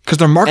time. Because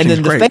their marketing is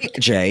great. And then the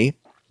fake Jay,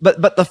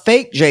 but the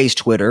fake Jay's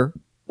Twitter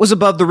was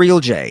above the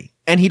real Jay,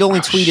 and he'd only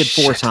tweeted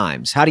 4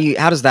 times. How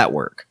does that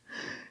work?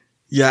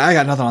 Yeah, I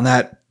got nothing on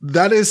that.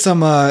 That is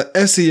some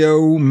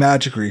SEO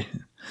magicry.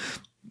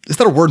 Is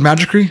that a word,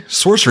 magicry?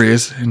 Sorcery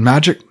is in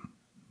magic.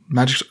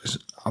 Magic.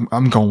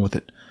 I'm going with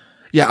it.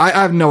 Yeah, I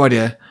have no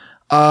idea.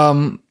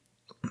 I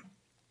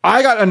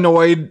got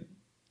annoyed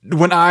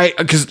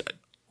because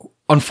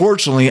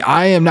unfortunately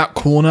I am not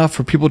cool enough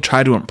for people to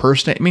try to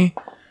impersonate me.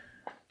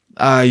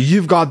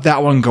 You've got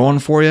that one going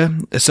for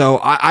you. So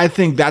I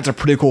think that's a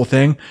pretty cool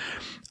thing.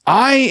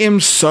 I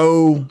am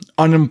so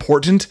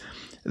unimportant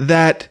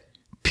that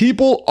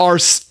people are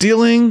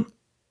stealing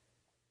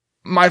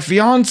my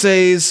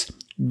fiance's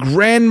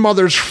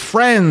grandmother's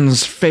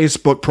friend's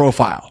Facebook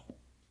profile.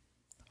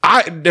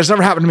 It's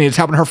never happened to me. It's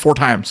happened to her 4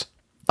 times,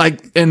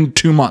 like in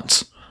 2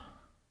 months.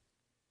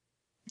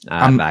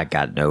 I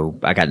got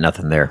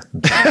nothing there.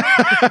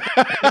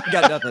 I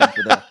got nothing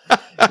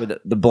for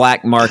the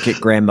black market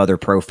grandmother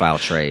profile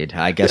trade.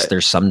 I guess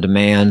there's some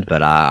demand,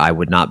 but I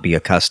would not be a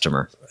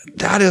customer.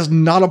 That is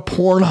not a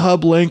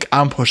Pornhub link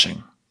I'm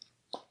pushing.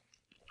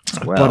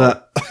 Well,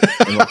 but,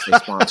 unless they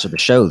sponsor the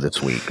show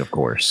this week, of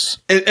course.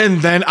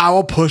 And then I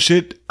will push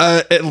it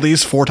at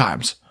least 4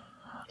 times.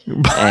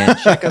 And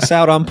check us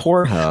out on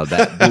Pornhub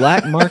at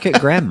Black Market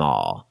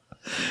Grandma.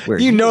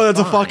 That's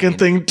a fucking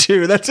thing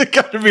too. That's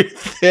got to be a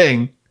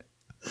thing.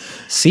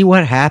 See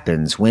what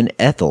happens when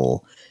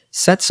Ethel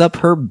sets up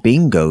her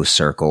bingo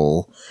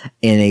circle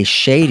in a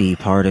shady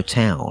part of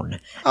town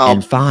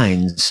and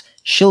finds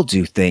she'll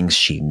do things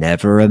she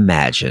never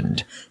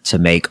imagined to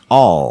make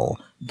all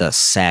the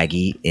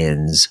saggy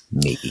ends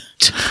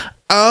meet.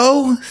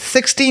 Oh,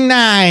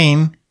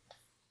 69.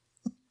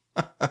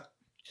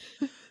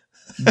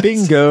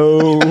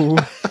 Bingo.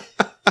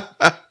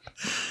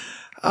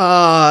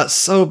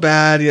 So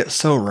bad yet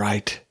so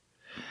right.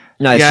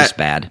 No, it's just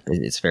bad.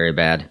 It's very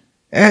bad.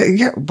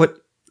 Yeah, but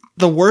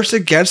the worse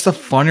it gets, the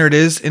funnier it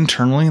is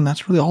internally, and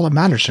that's really all that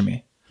matters to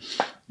me.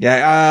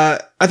 Yeah,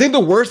 I think the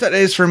worst that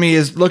is for me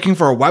is looking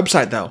for a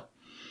website, though.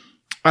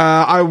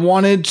 I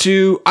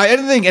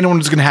didn't think anyone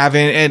was going to have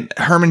it, and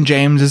Herman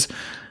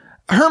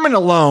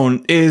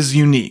alone is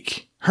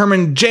unique.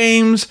 Herman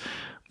James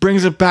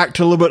brings it back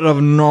to a little bit of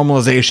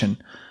normalization.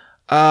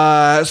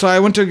 So I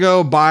went to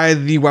go buy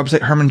the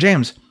website Herman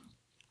James.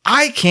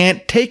 I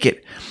can't take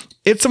it.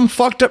 It's some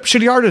fucked up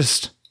shitty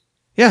artist.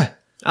 Yeah.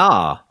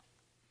 Yeah.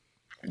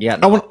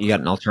 You got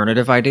an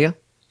alternative idea?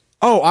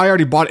 Oh, I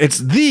already bought it. It's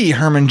the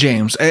Herman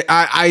James.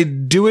 I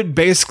do it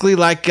basically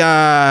like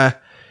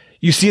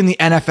you see in the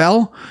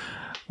NFL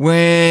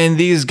when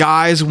these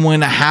guys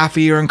win a half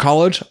a year in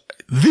college.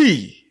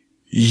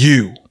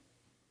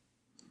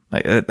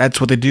 Like, that's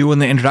what they do in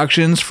the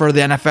introductions for the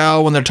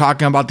NFL when they're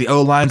talking about the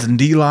O lines and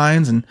D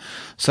lines, and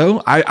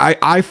so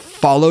I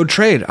followed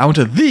trade. I went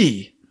to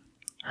the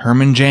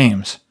Herman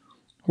James.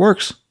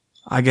 Works.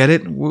 I get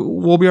it.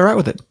 We'll be all right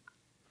with it.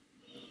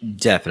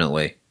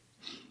 Definitely.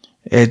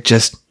 It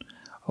just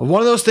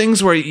one of those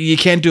things where you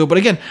can't do it. But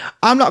again,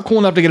 I'm not cool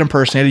enough to get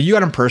impersonated. You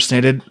got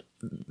impersonated.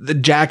 The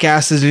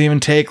jackasses didn't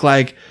even take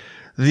like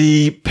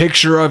the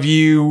picture of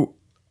you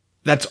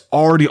that's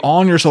already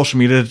on your social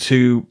media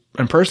to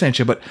impersonate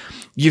you, but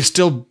you've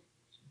still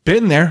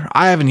been there.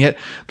 I haven't yet.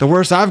 The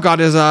worst I've got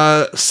is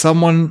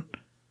someone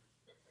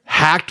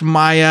hacked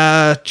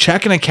my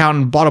checking account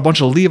and bought a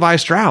bunch of Levi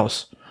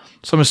Strauss.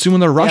 So I'm assuming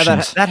they're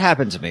Russians. That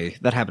happened to me.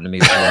 That happened to me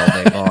as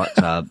well. They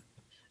bought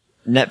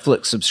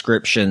Netflix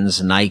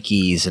subscriptions,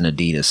 Nikes, and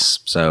Adidas.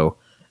 So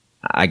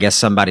I guess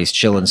somebody's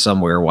chilling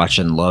somewhere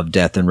watching Love,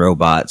 Death, and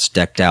Robots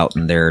decked out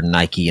in their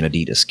Nike and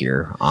Adidas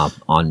gear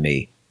on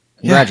me.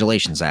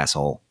 Congratulations,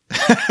 asshole.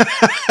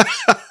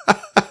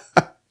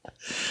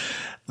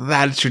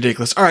 That's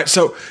ridiculous. All right,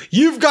 so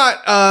you've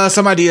got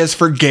some ideas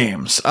for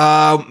games.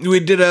 We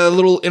did a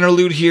little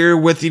interlude here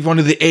with one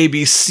of the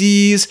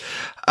ABCs.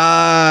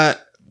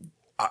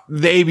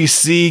 the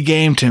ABC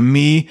game to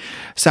me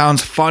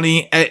sounds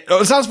funny. It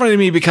sounds funny to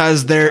me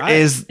because there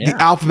is the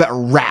alphabet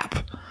rap.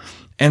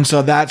 And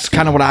so that's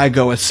kind of what I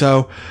go with.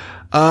 So,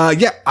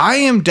 I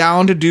am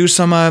down to do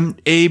some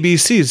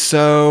ABCs.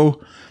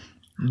 So,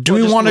 do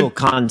we want a little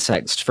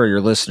context for your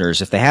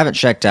listeners if they haven't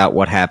checked out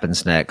what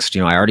happens next?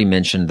 I already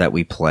mentioned that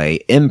we play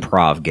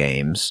improv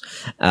games,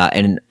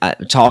 and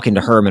talking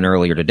to Herman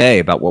earlier today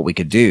about what we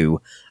could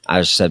do,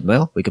 I said,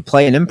 well, we could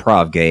play an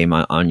improv game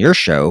on your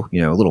show.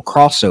 A little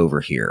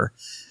crossover here.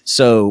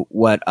 So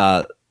what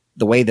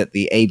the way that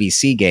the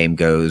ABC game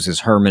goes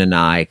is Herman and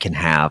I can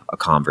have a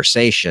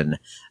conversation,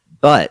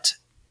 but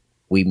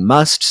we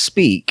must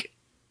speak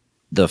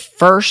the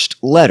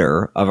first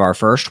letter of our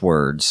first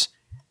words.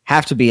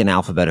 Have to be in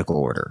alphabetical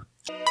order.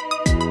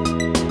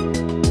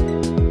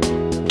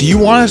 Do you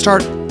want to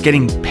start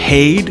getting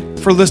paid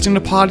for listening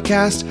to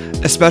podcasts,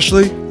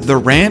 especially The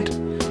Rant?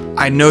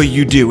 I know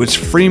you do. It's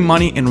free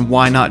money, and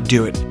why not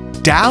do it?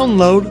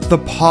 Download the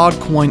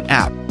Podcoin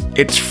app.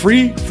 It's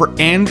free for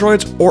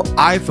Androids or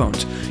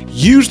iPhones.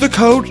 Use the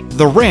code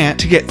The Rant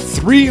to get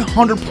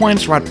 300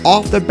 points right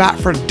off the bat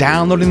for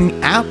downloading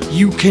the app.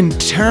 You can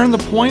turn the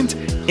points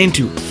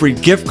into free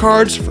gift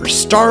cards for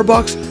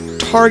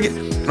Starbucks, Target,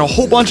 and a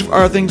whole bunch of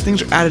other things.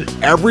 Things are added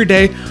every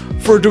day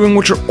for doing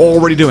what you're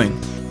already doing,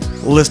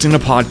 listening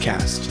to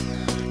podcasts.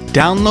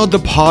 Download the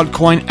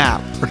Podcoin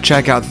app or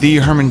check out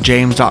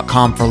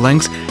thehermanjames.com for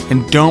links,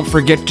 and don't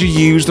forget to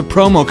use the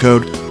promo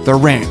code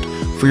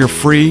THERANT for your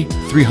free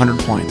 300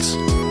 points.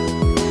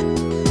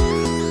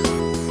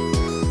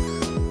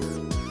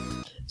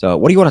 So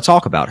what do you want to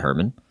talk about,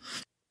 Herman?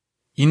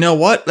 You know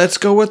what? Let's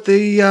go with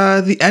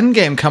the end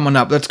game coming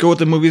up. Let's go with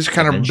the movies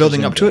kind of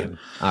building up to it.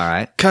 All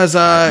right. Because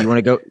you want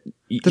to go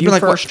you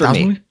first or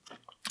me?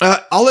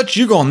 I'll let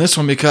you go on this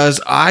one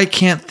because I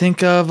can't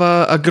think of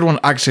a good one.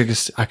 Actually,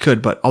 I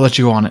could, but I'll let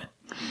you go on it.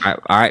 All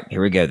right.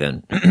 Here we go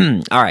then.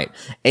 All right.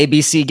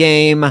 ABC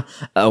game.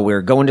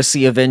 We're going to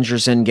see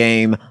Avengers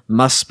Endgame.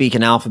 Must speak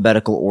in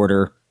alphabetical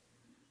order.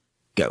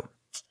 Go.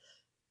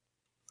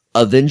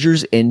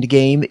 Avengers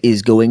Endgame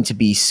is going to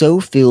be so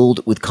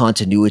filled with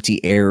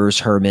continuity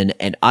errors, Herman,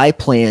 and I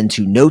plan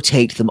to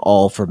notate them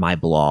all for my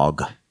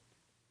blog.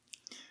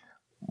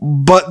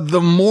 But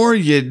the more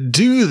you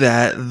do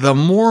that, the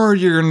more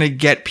you're going to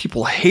get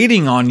people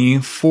hating on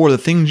you for the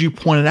things you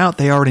pointed out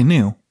they already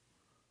knew.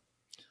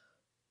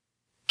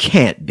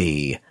 Can't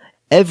be.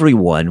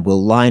 Everyone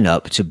will line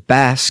up to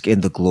bask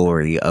in the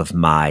glory of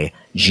my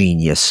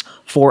genius,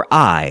 for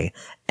I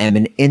am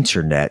an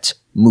internet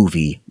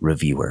movie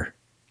reviewer.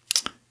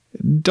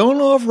 Don't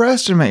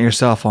overestimate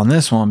yourself on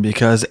this one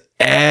because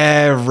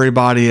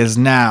everybody is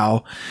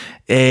now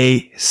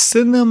a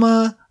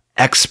cinema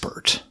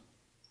expert.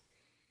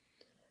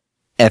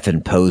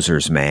 Effing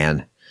posers,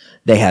 man.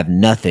 They have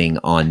nothing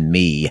on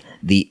me,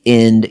 the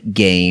end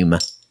game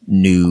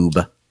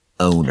noob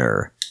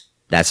owner.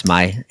 That's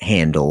my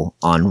handle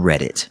on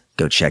Reddit.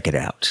 Go check it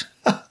out.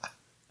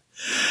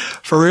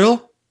 For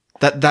real?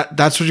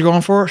 That's what you're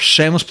going for?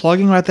 Shameless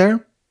plugging right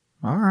there?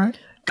 All right.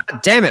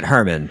 God damn it,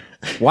 Herman.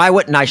 Why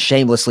wouldn't I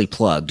shamelessly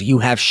plug? Do you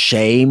have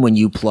shame when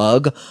you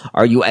plug?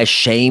 Are you a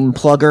shame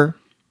plugger?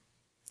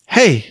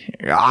 Hey,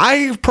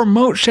 I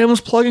promote shameless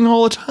plugging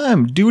all the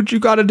time. Do what you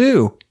got to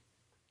do.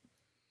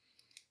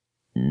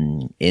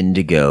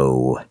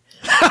 Indigo.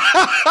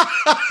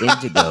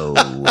 Indigo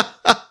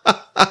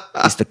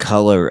is the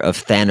color of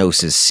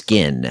Thanos'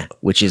 skin,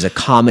 which is a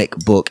comic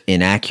book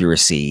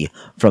inaccuracy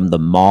from the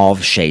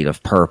mauve shade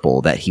of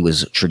purple that he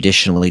was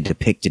traditionally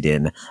depicted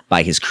in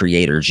by his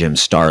creator, Jim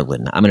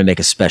Starlin. I'm going to make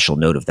a special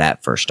note of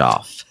that first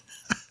off.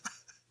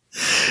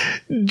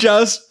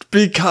 Just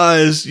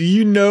because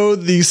you know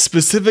these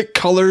specific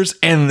colors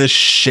and the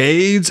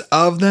shades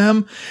of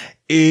them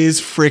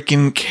is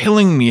freaking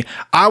killing me.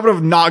 I would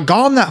have not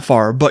gone that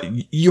far,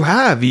 but you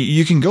have.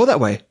 You can go that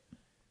way.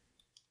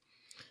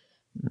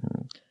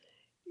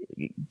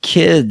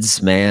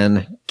 Kids,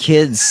 man.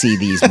 Kids see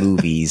these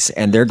movies,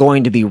 and they're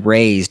going to be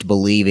raised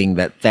believing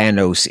that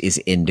Thanos is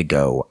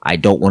indigo. I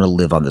don't want to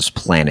live on this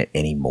planet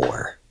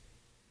anymore.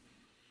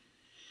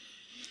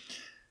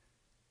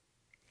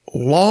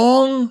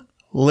 Long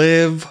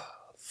live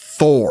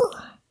Thor.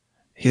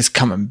 He's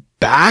coming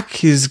back.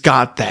 He's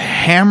got the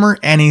hammer,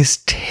 and he's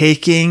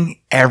taking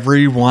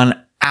everyone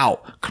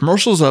out.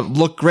 Commercials that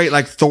look great,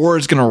 like Thor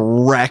is going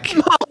to wreck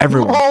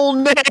everyone.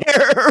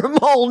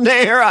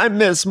 Mjolnir, I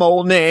miss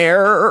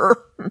Mjolnir.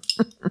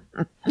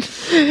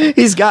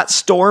 He's got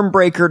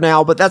Stormbreaker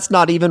now, but that's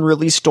not even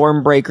really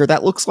Stormbreaker.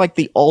 That looks like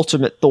the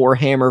ultimate Thor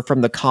hammer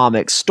from the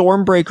comics.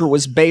 Stormbreaker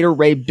was Beta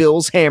Ray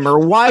Bill's hammer.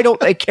 Why don't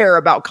they care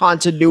about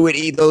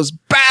continuity, those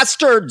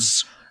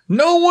bastards?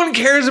 No one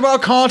cares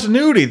about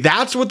continuity.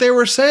 That's what they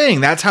were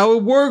saying. That's how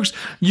it works.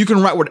 You can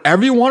write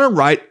whatever you want to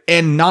write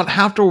and not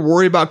have to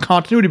worry about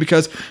continuity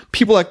because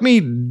people like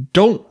me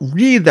don't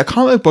read the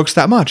comic books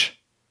that much.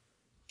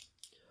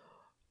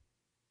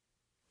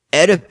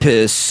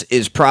 Oedipus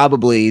is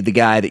probably the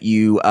guy that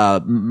you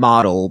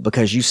model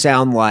because you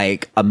sound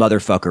like a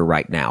motherfucker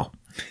right now.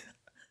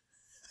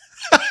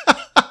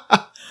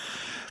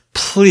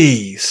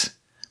 Please.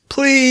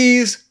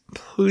 please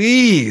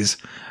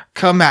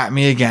come at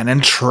me again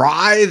and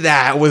try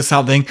that with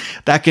something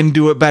that can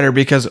do it better,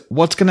 because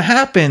what's going to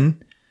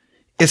happen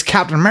is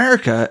Captain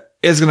America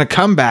is going to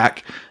come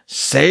back,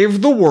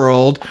 save the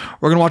world.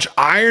 We're going to watch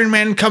Iron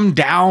Man come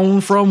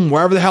down from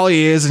wherever the hell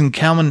he is and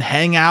come and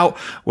hang out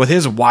with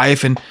his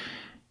wife. And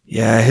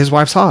yeah, his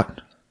wife's hot.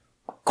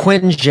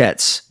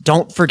 Quinjets.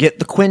 Don't forget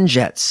the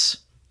Quinjets.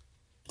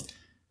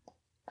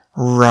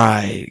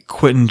 Right.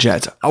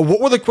 Quinjets. What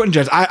were the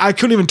Quinjets? I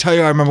couldn't even tell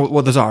you I remember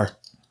what those are.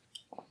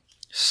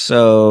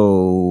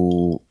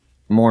 So,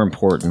 more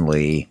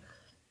importantly,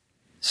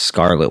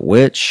 Scarlet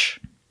Witch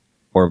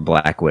or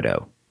Black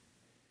Widow?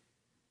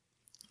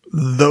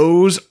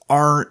 Those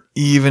aren't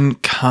even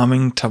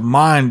coming to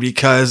mind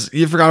because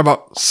you forgot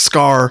about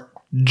Scar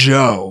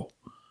Joe.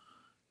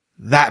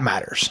 That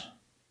matters.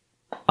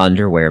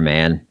 Underwear,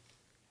 man.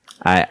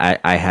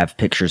 I have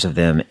pictures of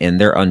them in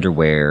their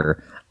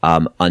underwear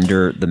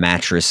under the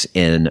mattress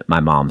in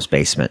my mom's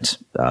basement,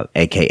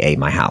 a.k.a.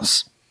 my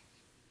house.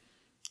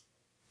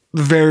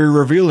 Very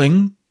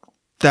revealing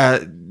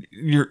that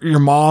your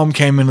mom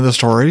came into the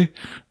story.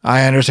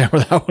 I understand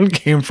where that one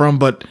came from,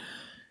 but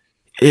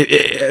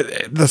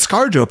the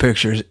ScarJo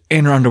pictures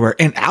in her underwear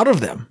and out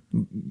of them.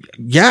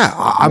 Yeah,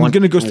 I'm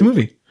going to go to the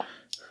movie.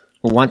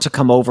 Want to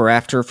come over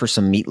after for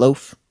some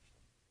meatloaf?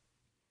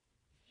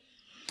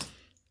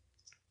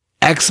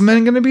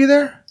 X-Men going to be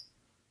there?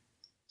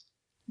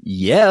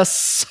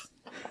 Yes.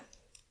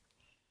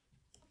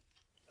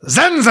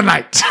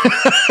 Zenzanite.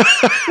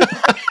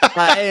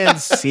 And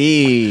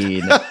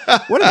scene.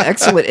 What an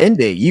excellent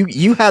ending.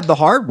 You had the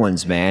hard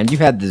ones, man. You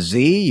had the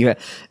Z. You had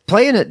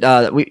playing it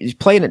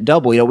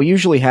double. You know, we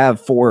usually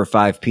have 4 or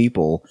 5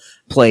 people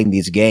playing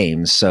these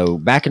games, so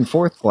back and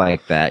forth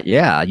like that.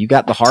 Yeah, you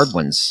got the hard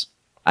ones.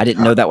 I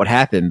didn't know that would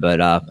happen,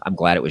 but I'm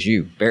glad it was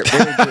you. Very,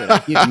 very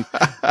good.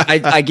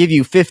 I give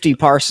you 50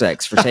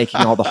 parsecs for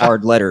taking all the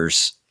hard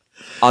letters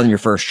on your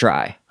first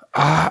try.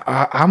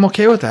 I'm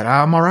okay with that.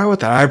 I'm all right with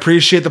that. I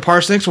appreciate the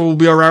parsecs. We'll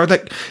be all right with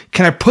that.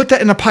 Can I put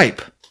that in a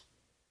pipe?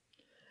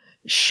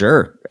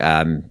 Sure.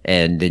 And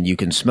then you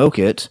can smoke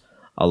it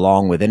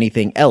along with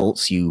anything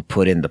else you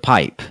put in the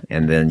pipe,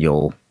 and then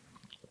you'll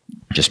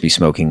just be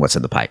smoking what's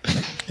in the pipe.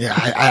 Yeah,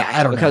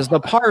 I don't know. Because the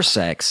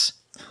parsecs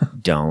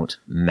don't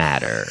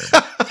matter.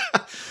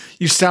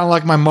 You sound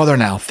like my mother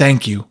now.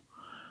 Thank you.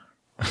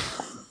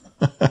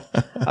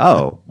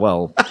 Oh,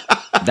 well,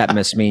 that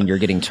must mean you're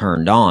getting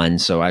turned on,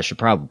 so I should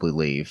probably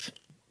leave.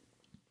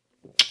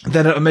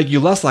 Then it'll make you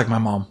less like my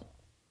mom.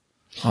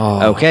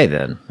 Oh. Okay,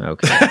 then.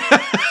 Okay.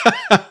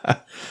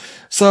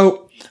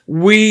 So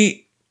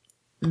we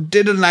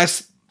did a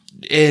nice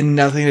in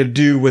nothing to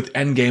do with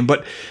Endgame,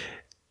 but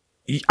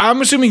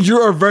I'm assuming you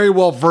are very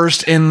well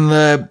versed in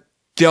the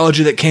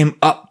theology that came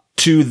up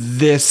to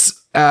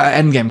this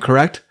Endgame,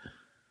 correct?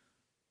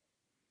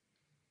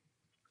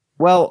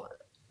 Well,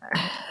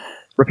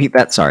 repeat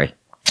that. Sorry.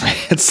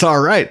 It's all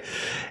right.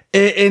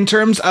 In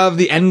terms of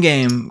the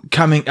Endgame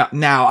coming up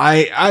now,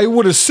 I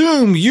would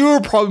assume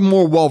you're probably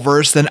more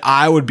well-versed than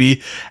I would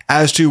be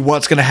as to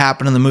what's going to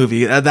happen in the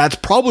movie. That's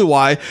probably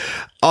why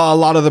a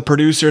lot of the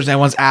producers and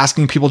everyone's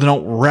asking people to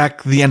don't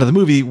wreck the end of the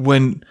movie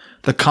when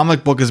the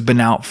comic book has been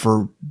out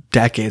for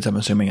decades, I'm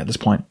assuming, at this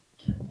point.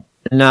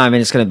 No, I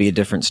mean, it's going to be a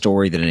different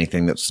story than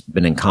anything that's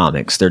been in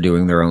comics. They're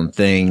doing their own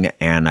thing,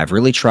 and I've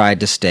really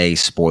tried to stay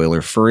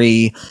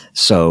spoiler-free.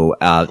 So,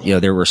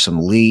 there were some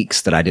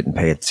leaks that I didn't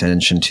pay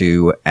attention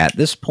to. At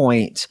this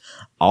point,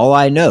 all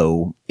I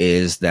know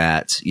is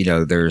that,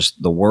 there's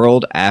the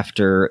world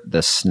after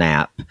the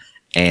snap,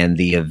 and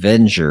the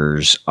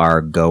Avengers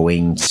are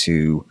going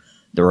to...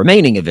 The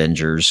remaining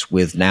Avengers,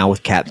 with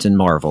Captain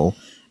Marvel,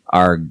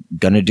 are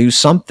going to do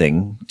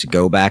something to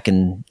go back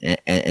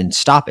and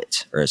stop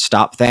it, or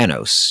stop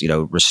Thanos,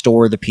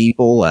 restore the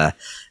people.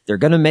 They're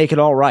going to make it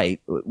all right.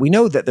 We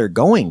know that they're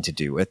going to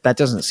do it. That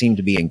doesn't seem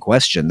to be in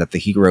question, that the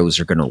heroes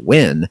are going to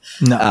win.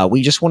 No.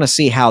 We just want to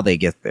see how they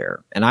get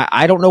there. And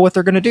I don't know what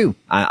they're going to do.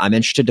 I'm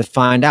interested to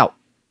find out.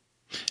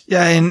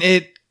 Yeah.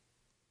 And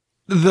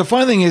the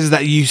funny thing is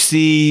that you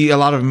see a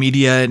lot of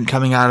media and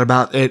coming out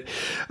about it,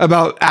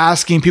 about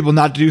asking people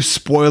not to do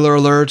spoiler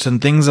alerts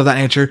and things of that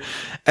nature.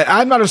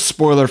 I'm not a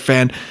spoiler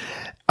fan.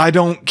 I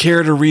don't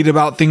care to read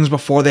about things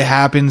before they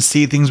happen,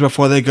 see things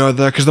before they go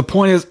there. Because the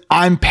point is,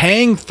 I'm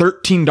paying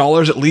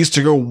 $13 at least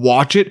to go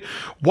watch it.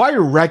 Why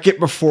wreck it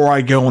before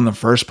I go in the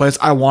first place?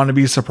 I want to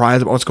be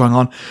surprised about what's going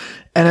on.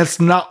 And it's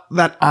not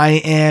that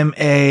I am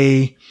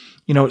a,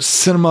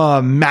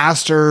 cinema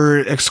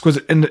master,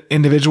 exquisite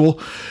individual.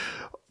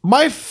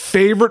 My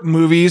favorite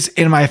movies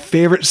in my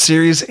favorite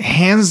series,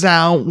 hands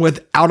down,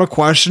 without a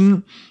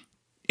question,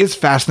 is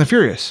Fast and the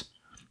Furious.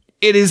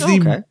 It is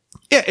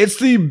it's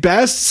the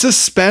best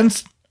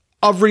suspense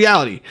of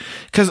reality,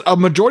 because a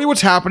majority of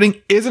what's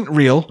happening isn't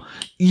real.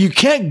 You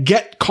can't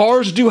get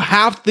cars to do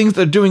half things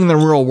they're doing in the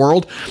real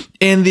world,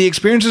 and the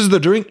experiences they're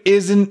doing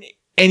isn't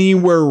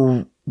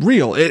anywhere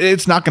real.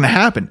 It's not going to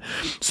happen.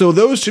 So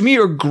those to me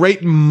are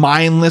great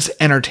mindless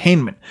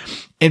entertainment.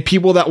 And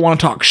people that want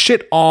to talk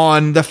shit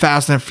on the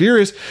Fast and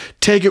Furious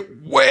take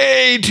it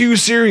way too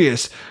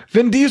serious.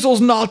 Vin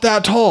Diesel's not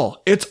that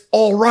tall. It's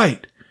all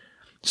right.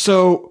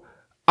 So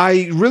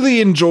I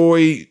really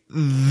enjoy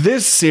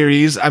this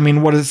series. I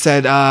mean, what it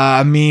said,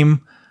 a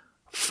meme,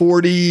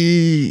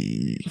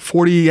 40,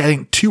 I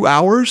think 2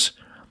 hours.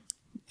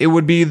 It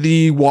would be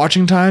the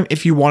watching time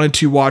if you wanted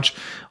to watch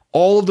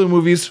all of the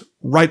movies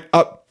right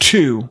up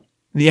to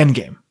the end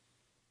game.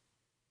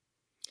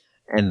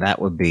 And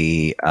that would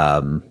be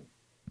a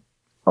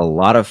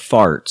lot of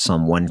farts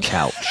on one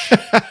couch,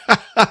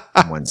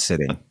 one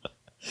sitting.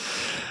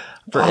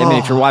 I mean,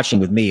 if you're watching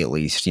with me, at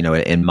least,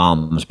 in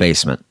Mom's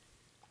basement.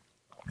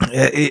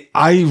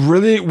 I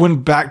really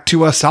went back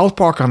to South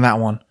Park on that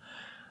one,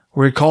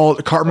 where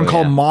Cartman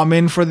called Mom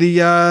in for the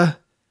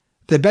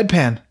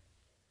bedpan.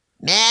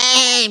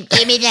 Mom,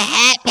 give me the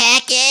hot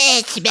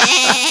packets,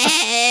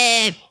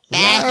 Mom.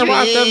 I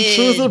want them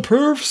truth or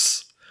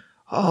proofs.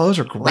 Oh, those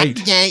are great.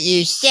 Why don't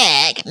you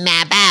suck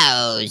my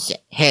balls,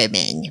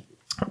 Herman?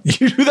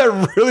 You do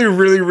that really,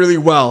 really, really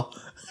well.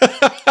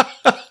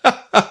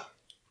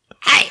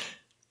 Hey,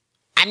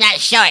 I'm not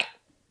short.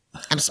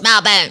 I'm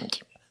small-boned.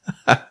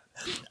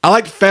 I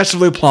like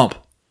festively plump.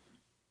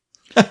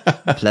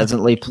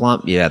 Pleasantly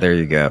plump. Yeah, there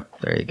you go.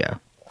 There you go.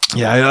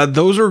 Yeah,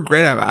 those are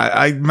great.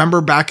 I remember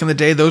back in the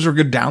day, those were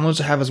good downloads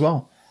to have as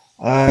well.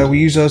 We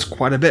used those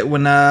quite a bit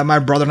when my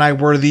brother and I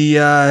were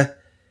the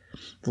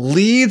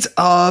leads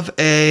of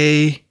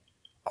a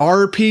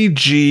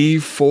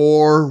RPG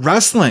for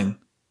wrestling.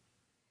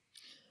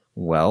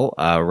 Well,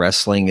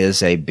 wrestling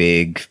is a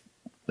big,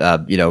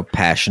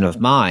 passion of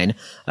mine.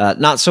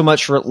 Not so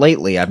much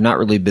lately. I've not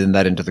really been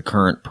that into the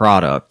current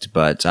product,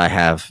 but I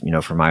have,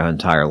 for my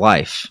entire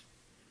life.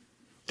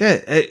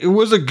 Yeah, it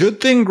was a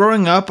good thing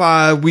growing up.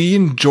 We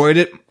enjoyed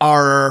it.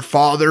 Our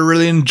father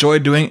really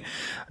enjoyed doing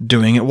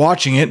it,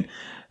 watching it.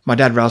 My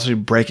dad would also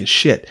break his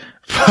shit.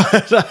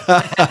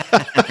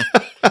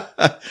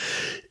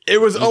 It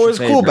was always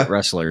cool. But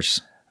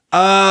wrestlers.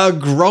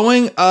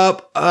 Growing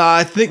up,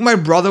 I think my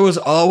brother was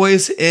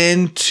always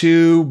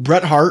into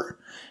Bret Hart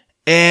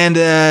and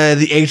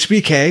the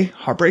HBK,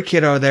 Heartbreak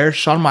Kid over there.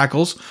 Shawn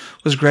Michaels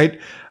was great.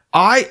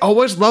 I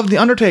always loved The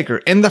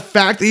Undertaker, and the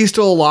fact that he's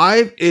still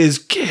alive is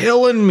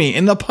killing me.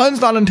 And the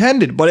pun's not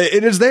intended, but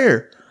it is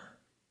there.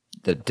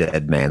 The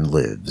dead man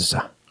lives.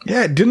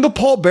 Yeah, didn't the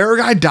Paul Bearer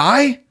guy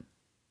die?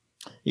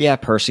 Yeah,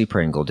 Percy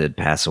Pringle did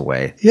pass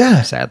away.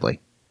 Yeah.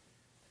 Sadly.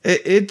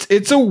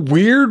 It's a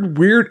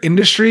weird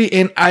industry,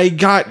 and I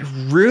got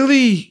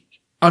really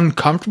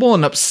uncomfortable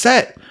and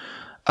upset.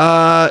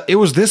 It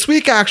was this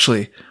week,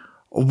 actually,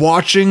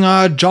 watching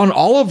John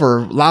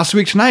Oliver last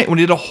week tonight when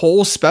he did a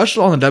whole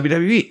special on the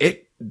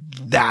WWE.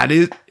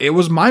 It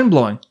was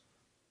mind-blowing.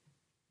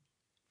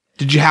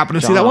 Did you happen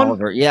to see that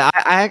Oliver. one? Yeah,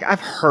 I've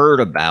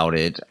heard about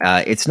it.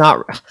 It's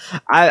not.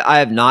 I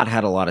have not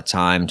had a lot of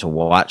time to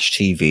watch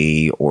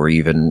TV or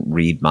even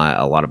read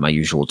a lot of my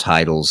usual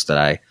titles that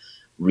I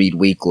read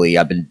weekly.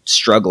 I've been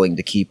struggling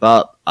to keep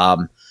up.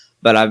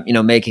 But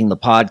I'm making the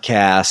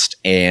podcast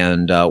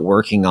and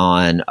working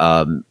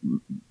on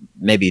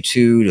maybe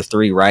 2 to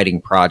 3 writing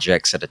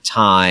projects at a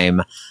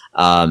time.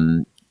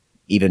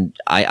 Even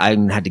I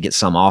had to get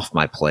some off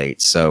my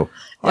plate. So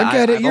I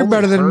get it. You're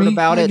better than me.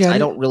 About it. I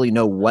don't really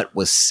know what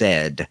was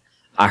said.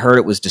 I heard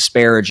it was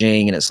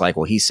disparaging, and it's like,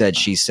 well, he said,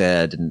 she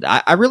said, and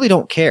I really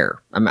don't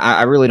care.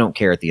 I really don't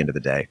care at the end of the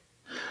day.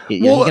 He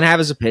can have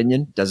his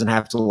opinion. Doesn't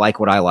have to like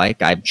what I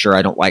like. I'm sure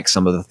I don't like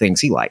some of the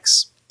things he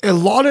likes. A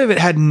lot of it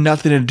had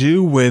nothing to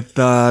do with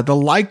the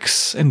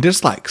likes and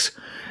dislikes.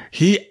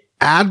 He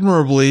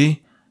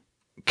admirably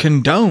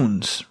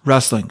condones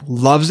wrestling,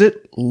 loves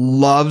it,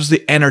 loves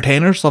the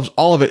entertainers, loves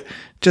all of it.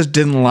 Just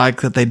didn't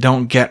like that they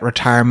don't get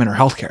retirement or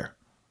healthcare,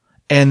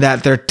 and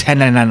that they're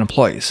 1099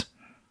 employees.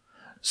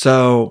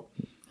 So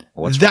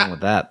what's wrong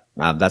with that?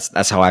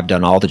 That's how I've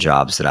done all the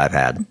jobs that I've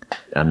had.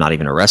 I'm not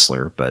even a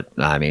wrestler, but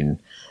I mean,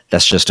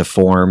 that's just a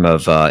form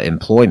of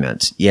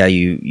employment. Yeah,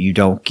 you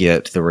don't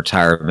get the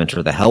retirement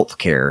or the health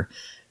care.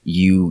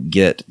 You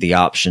get the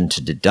option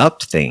to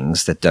deduct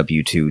things that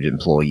W-2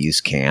 employees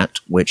can't,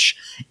 which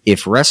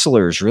if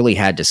wrestlers really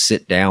had to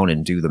sit down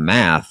and do the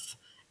math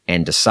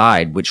and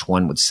decide which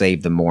one would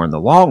save them more in the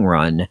long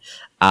run,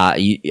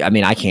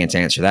 I can't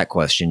answer that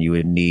question. You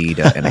would need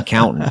an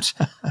accountant.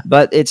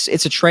 But it's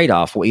a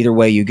trade-off either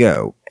way you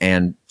go.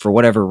 And for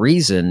whatever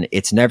reason,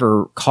 it's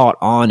never caught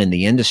on in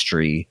the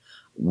industry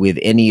with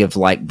any of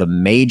like the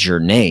major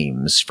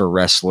names for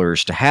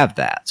wrestlers to have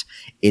that.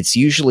 It's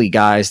usually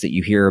guys that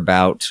you hear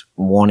about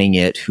wanting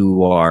it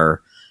who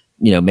are,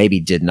 maybe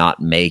did not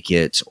make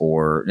it,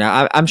 or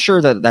now I'm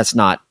sure that that's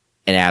not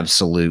an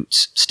absolute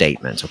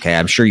statement. Okay.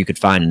 I'm sure you could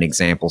find an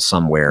example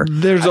somewhere.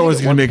 There's always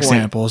going to be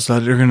examples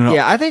that you're going to know.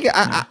 Yeah. I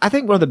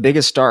think one of the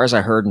biggest stars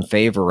I heard in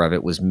favor of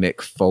it was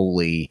Mick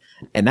Foley.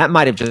 And that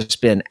might've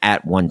just been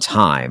at one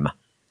time.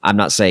 I'm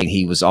not saying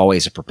he was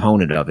always a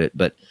proponent of it,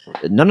 but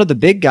none of the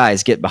big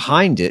guys get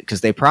behind it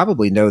because they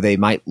probably know they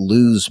might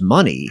lose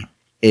money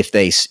if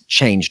they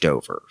changed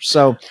over.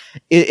 So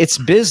it's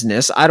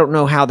business. I don't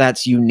know how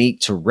that's unique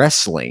to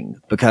wrestling,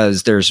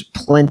 because there's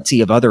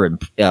plenty of other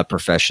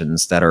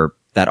professions that are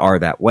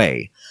that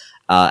way.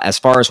 As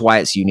far as why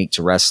it's unique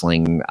to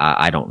wrestling,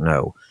 I don't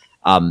know.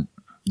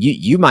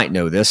 You might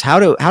know this. How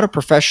do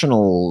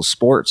professional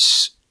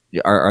sports,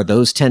 are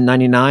those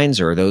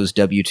 1099s, or are those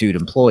W-2'd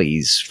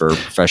employees for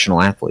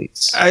professional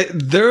athletes?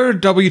 They're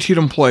W-2'd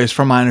employees,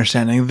 from my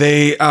understanding.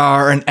 They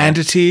are an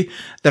entity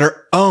that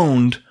are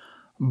owned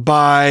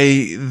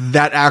by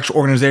that actual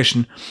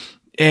organization.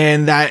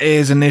 And that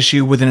is an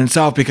issue within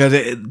itself,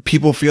 because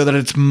people feel that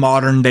it's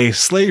modern day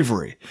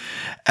slavery.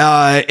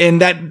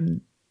 And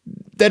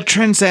that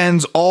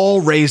transcends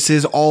all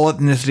races, all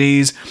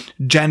ethnicities,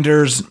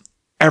 genders,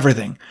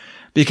 everything.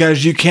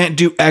 Because you can't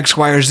do X,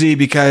 Y, or Z,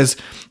 because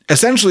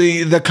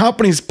essentially the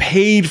company's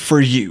paid for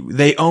you.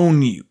 They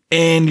own you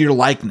and your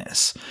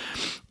likeness.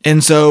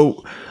 And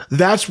so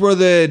that's where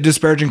the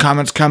disparaging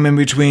comments come in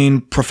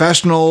between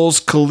professionals,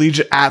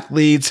 collegiate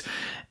athletes,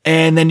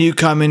 and then you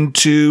come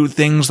into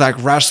things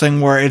like wrestling,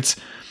 where it's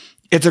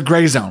a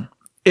gray zone.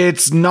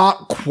 It's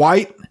not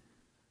quite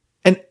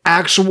an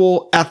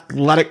actual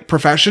athletic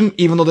profession,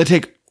 even though they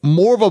take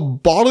more of a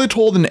bodily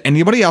toll than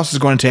anybody else is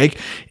going to take.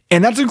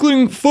 And that's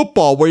including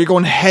football, where you're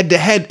going head to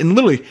head and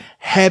literally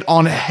head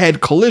on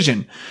head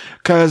collision.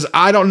 Because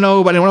I don't know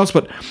about anyone else,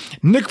 but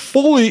Nick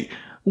Foley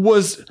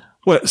was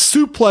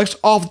suplexed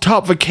off the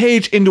top of a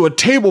cage into a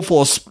table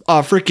full of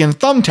freaking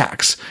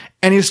thumbtacks,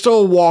 and he's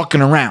still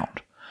walking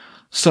around.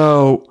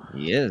 So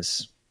he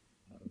is.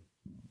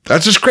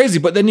 That's just crazy.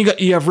 But then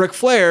you have Ric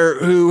Flair,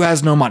 who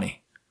has no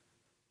money.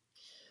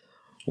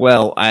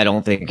 Well, I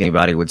don't think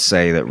anybody would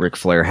say that Ric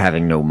Flair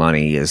having no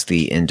money is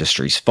the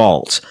industry's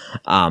fault.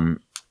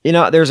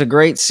 There's a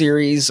great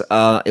series.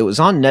 It was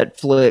on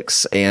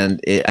Netflix, and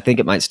I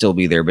think it might still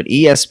be there, but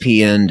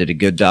ESPN did a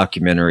good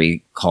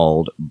documentary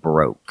called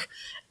Broke.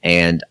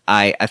 And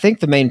I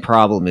think the main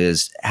problem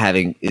is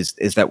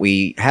that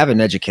we have an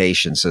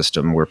education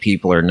system where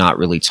people are not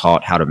really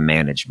taught how to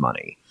manage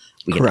money.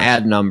 We can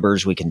add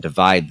numbers, we can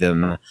divide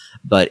them,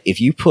 but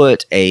if you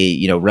put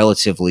a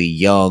relatively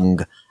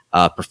young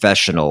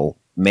professional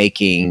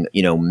making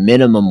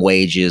minimum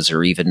wages,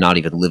 or even not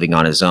even living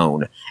on his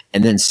own,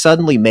 and then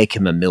suddenly make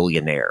him a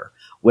millionaire,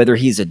 whether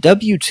he's a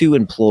W-2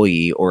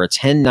 employee or a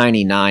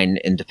 1099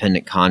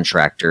 independent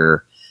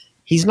contractor,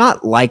 he's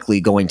not likely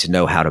going to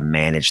know how to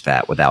manage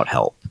that without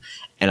help.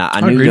 And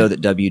I know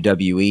that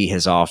WWE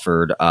has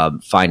offered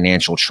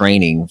financial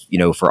training,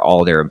 for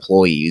all their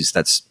employees.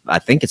 I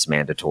think it's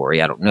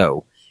mandatory. I don't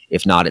know.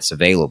 If not, it's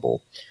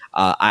available.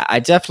 I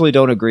definitely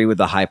don't agree with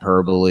the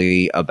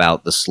hyperbole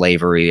about the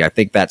slavery. I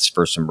think that's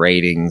for some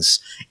ratings.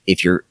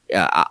 If you're,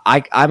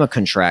 I'm a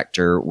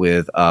contractor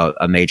with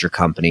a major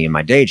company in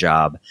my day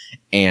job,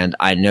 and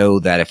I know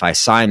that if I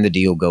sign the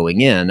deal going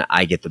in,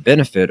 I get the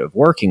benefit of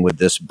working with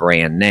this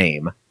brand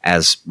name,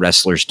 as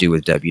wrestlers do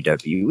with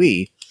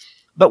WWE.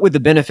 But with the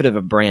benefit of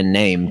a brand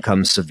name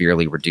comes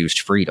severely reduced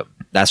freedom.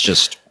 That's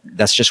just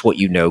what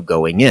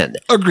going in.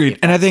 Agreed.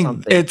 And I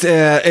think it's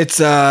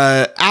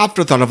a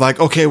afterthought of like,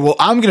 okay, well,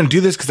 I'm going to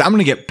do this because I'm going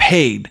to get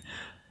paid.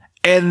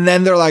 And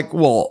then they're like,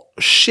 well,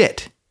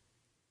 shit.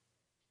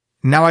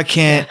 Now I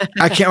can't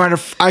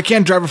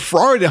drive a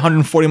Ferrari to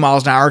 140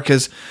 miles an hour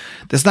because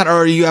that's not,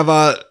 or you have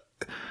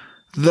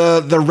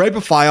the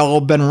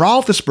rapophile Ben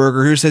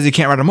Roethlisberger who says he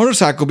can't ride a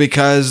motorcycle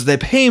because they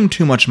pay him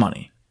too much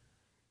money.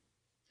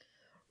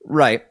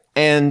 Right.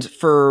 And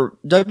for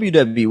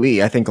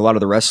WWE, I think a lot of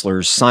the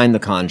wrestlers sign the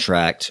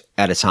contract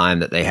at a time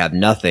that they have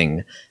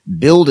nothing,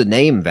 build a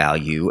name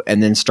value,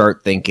 and then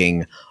start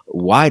thinking,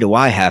 why do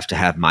I have to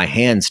have my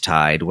hands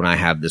tied when I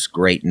have this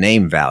great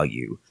name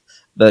value?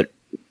 But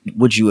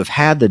would you have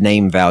had the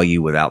name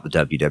value without the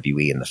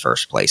WWE in the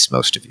first place,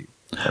 most of you?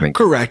 I mean,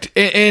 correct.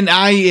 And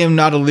I am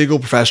not a legal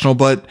professional,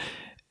 but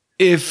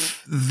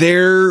if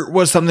there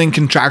was something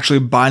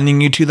contractually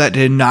binding you to that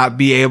to not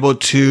be able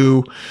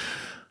to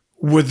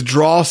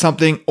withdraw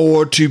something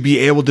or to be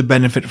able to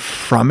benefit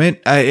from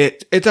it,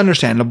 it's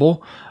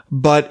understandable.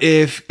 But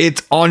if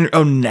it's on your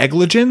own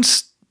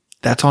negligence,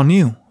 that's on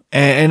you.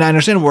 And I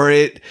understand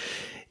where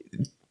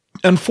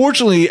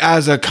unfortunately,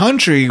 as a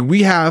country,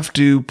 we have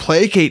to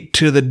placate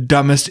to the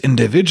dumbest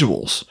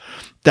individuals.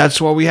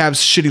 That's why we have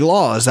shitty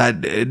laws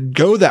that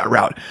go that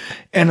route.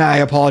 And I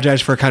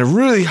apologize for kind of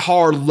really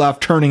hard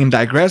left turning and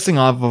digressing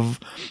off of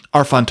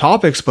our fun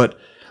topics, but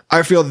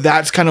I feel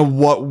that's kind of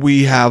what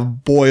we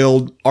have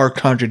boiled our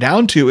country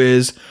down to,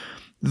 is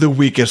the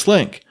weakest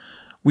link.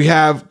 We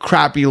have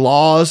crappy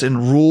laws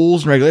and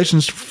rules and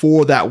regulations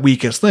for that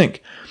weakest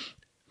link.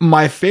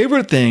 My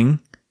favorite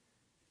thing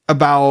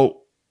about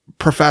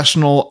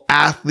professional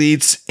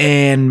athletes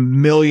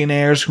and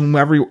millionaires,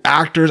 whomever,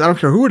 actors, I don't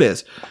care who it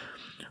is,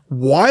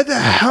 why the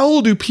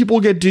hell do people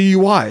get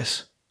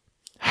DUIs?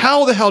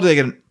 How the hell do they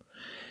get it?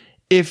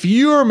 If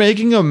you are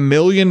making $1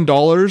 million,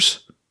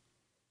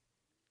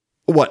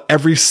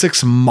 every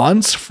 6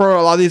 months for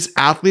a lot of these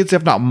athletes,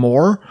 if not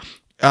more,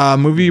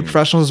 movie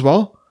professionals as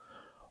well,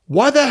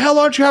 why the hell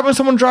aren't you having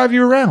someone drive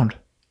you around?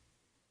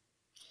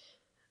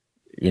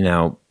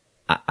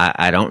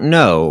 I don't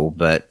know,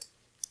 but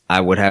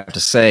I would have to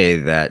say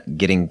that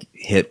getting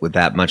hit with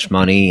that much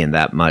money and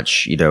that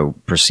much,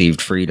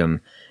 perceived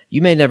freedom,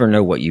 you may never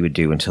know what you would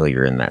do until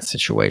you're in that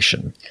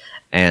situation.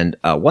 And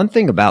one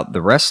thing about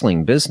the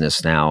wrestling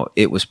business now,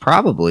 it was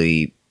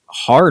probably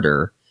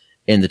harder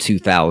in the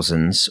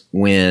 2000s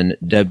when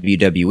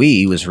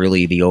WWE was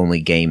really the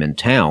only game in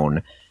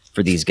town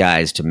for these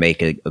guys to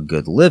make a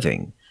good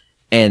living.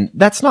 And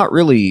that's not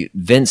really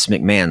Vince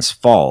McMahon's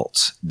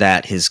fault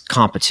that his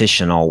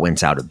competition all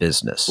went out of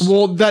business.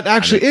 Well, that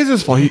actually is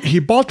his fault. He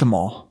bought them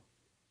all.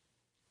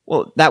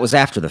 Well, that was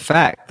after the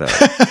fact, though.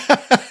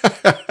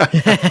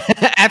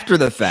 After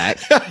the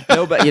fact.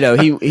 No, but,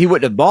 he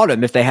wouldn't have bought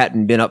them if they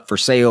hadn't been up for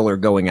sale or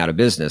going out of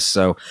business.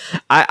 So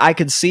I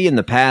could see in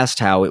the past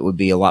how it would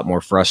be a lot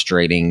more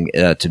frustrating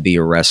to be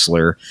a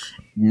wrestler.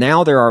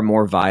 Now there are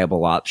more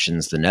viable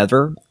options than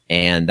ever,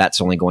 and that's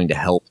only going to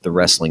help the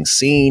wrestling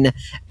scene.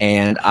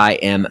 And I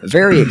am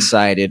very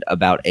excited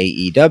about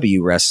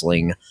AEW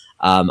wrestling.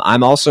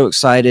 I'm also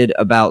excited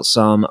about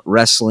some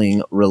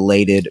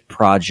wrestling-related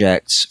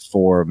projects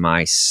for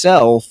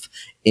myself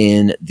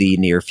in the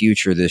near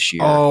future this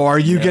year. Oh, are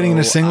you getting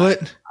a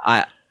singlet?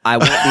 I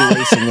won't be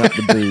lacing up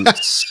the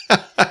boots.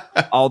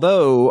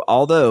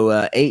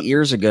 Although 8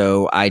 years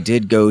ago, I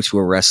did go to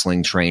a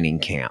wrestling training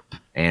camp,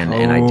 and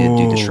I did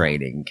do the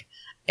training,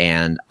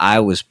 and I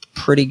was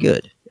pretty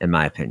good, in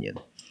my opinion.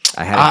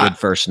 I had a good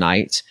first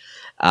night.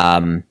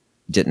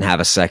 Didn't have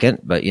a second,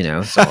 but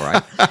it's all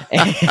right.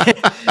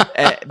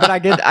 But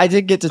I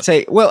did get to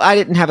take. Well, I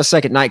didn't have a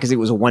second night because it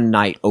was a one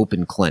night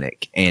open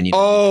clinic, and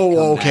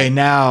okay,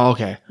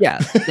 yeah,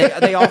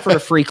 they offered a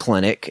free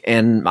clinic,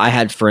 and I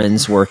had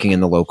friends working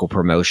in the local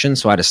promotion,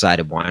 so I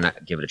decided why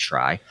not give it a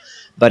try.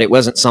 But it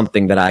wasn't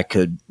something that I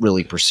could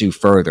really pursue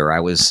further.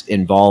 I was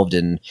involved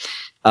in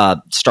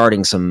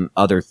starting some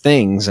other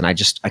things, and I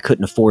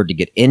couldn't afford to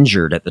get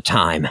injured at the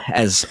time,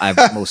 as I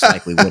most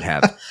likely would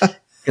have.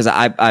 Because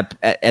I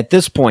at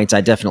this point,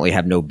 I definitely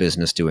have no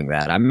business doing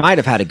that. I might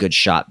have had a good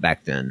shot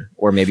back then,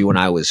 or maybe when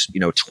I was,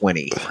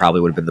 20, probably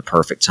would have been the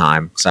perfect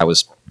time because I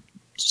was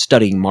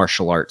studying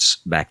martial arts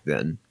back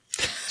then.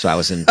 So I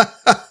was in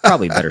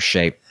probably better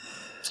shape.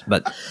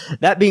 But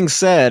that being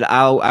said,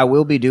 I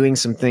will be doing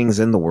some things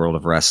in the world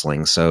of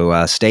wrestling.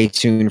 So stay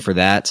tuned for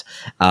that.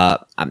 I'm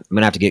going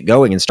to have to get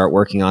going and start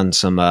working on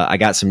some, I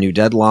got some new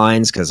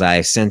deadlines because I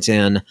sent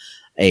in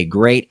a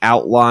great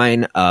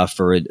outline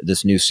for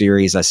this new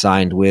series I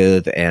signed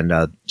with, and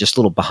just a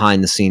little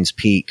behind the scenes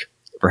peek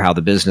for how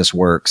the business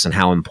works and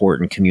how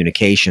important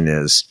communication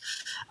is.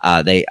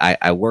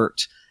 I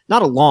worked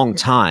not a long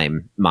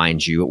time,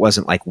 mind you. It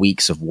wasn't like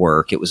weeks of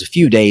work. It was a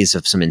few days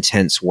of some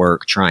intense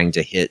work trying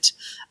to hit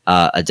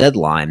a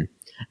deadline.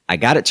 I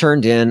got it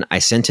turned in. I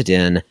sent it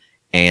in,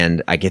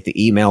 and I get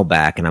the email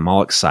back, and I'm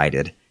all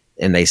excited.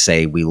 And they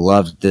say, "We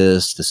loved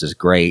this. This is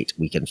great.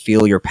 We can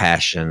feel your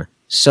passion.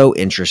 So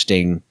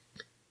interesting."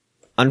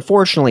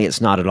 Unfortunately, it's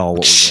not at all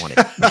what we wanted.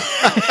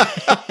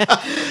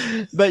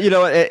 But,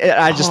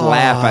 I just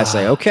laugh. I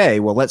say, okay,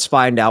 well, let's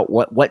find out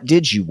what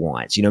did you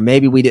want?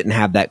 Maybe we didn't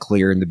have that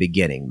clear in the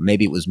beginning.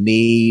 Maybe it was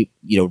me,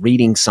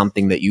 reading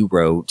something that you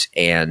wrote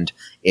and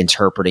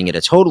interpreting it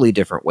a totally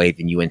different way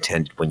than you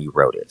intended when you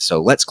wrote it.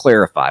 So let's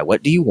clarify.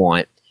 What do you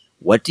want?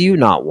 What do you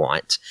not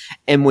want?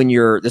 And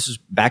this is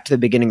back to the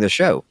beginning of the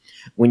show.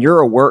 When you're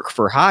a work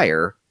for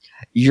hire,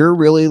 you're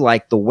really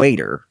like the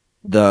waiter.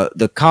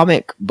 The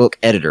comic book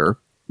editor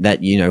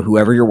that,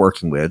 whoever you're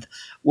working with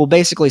will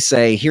basically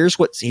say, here's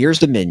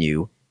the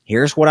menu,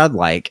 here's what I'd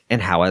like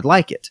and how I'd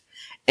like it.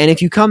 And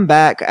if you come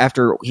back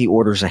after he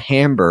orders a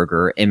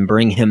hamburger and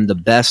bring him the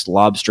best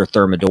lobster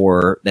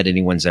thermidor that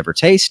anyone's ever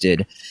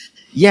tasted,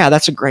 yeah,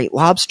 that's a great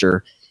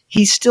lobster.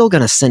 He's still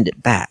going to send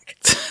it back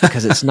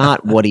because it's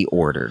not what he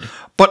ordered.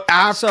 But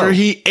after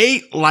he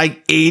ate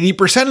like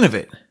 80% of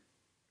it.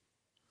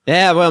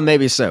 Yeah, well,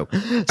 maybe so.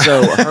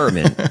 So,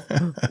 Herman,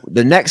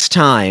 the next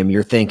time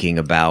you're thinking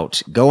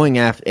about going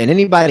after, and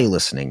anybody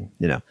listening,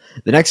 the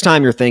next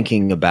time you're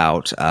thinking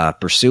about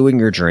pursuing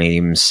your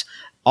dreams,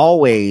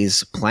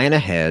 always plan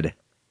ahead,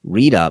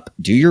 read up,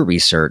 do your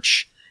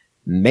research,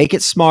 make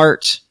it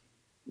smart,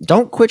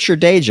 don't quit your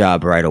day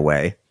job right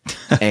away,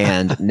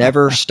 and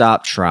never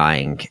stop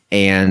trying.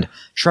 And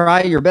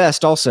try your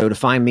best also to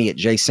find me at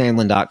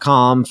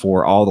jsandlin.com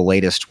for all the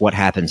latest What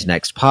Happens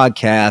Next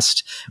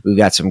podcast. We've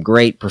got some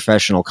great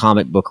professional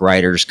comic book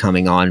writers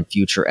coming on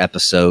future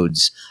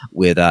episodes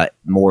with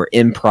more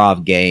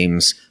improv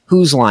games,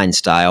 Whose Line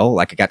style,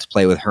 like I got to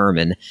play with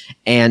Herman.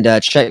 And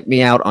check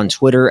me out on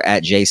Twitter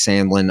at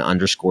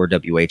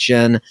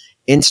jsandlin_WHN,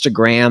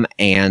 Instagram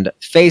and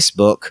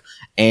Facebook.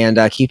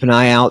 And keep an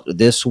eye out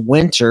this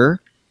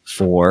winter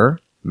for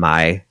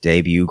my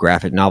debut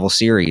graphic novel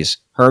series.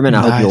 Herman,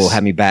 I hope you'll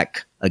have me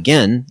back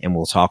again, and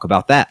we'll talk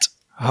about that.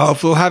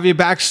 Hopefully we'll have you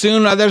back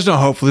soon. There's no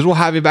hopefully. We'll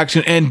have you back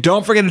soon. And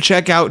don't forget to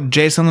check out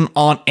Jay Sandlin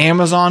on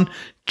Amazon.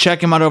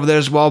 Check him out over there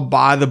as well.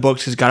 Buy the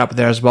books he's got up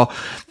there as well.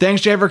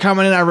 Thanks, Jay, for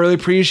coming in. I really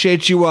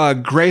appreciate you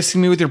gracing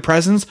me with your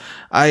presence.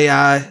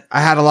 I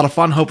had a lot of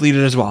fun. Hopefully you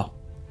did as well.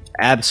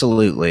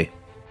 Absolutely.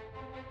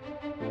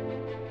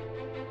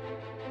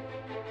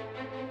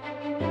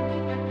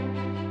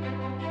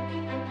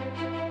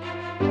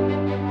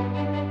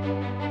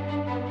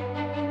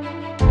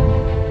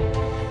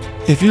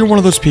 If you're one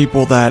of those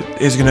people that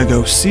is going to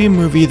go see a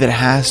movie that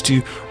has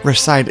to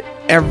recite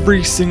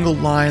every single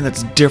line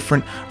that's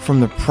different from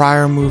the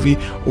prior movie,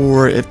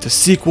 or if the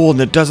sequel and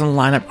it doesn't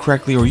line up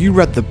correctly, or you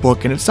read the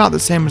book and it's not the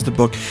same as the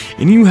book,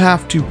 and you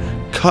have to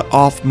cut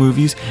off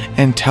movies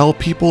and tell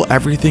people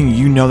everything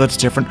you know that's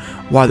different,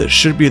 why that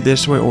should be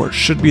this way or it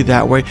should be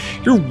that way,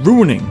 you're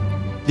ruining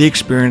the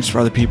experience for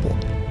other people.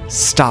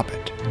 Stop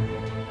it.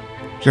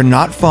 You're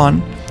not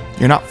fun,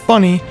 you're not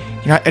funny,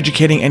 you're not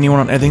educating anyone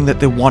on anything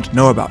that they want to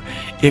know about.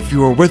 If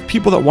you are with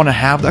people that want to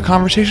have that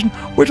conversation,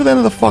 wait till the end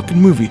of the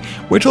fucking movie.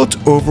 Wait till it's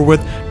over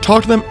with,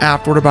 talk to them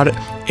afterward about it,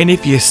 and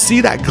if you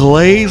see that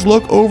glazed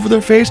look over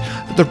their face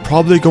that they're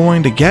probably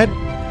going to get,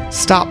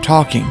 stop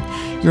talking.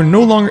 You're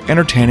no longer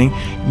entertaining.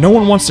 No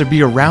one wants to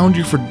be around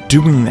you for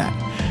doing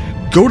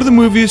that. Go to the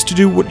movies to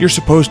do what you're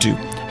supposed to.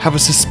 Have a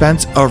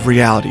suspense of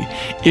reality.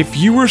 If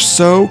you were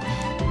so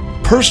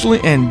personally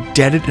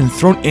indebted and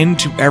thrown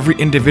into every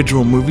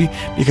individual movie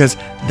because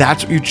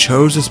that's what you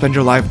chose to spend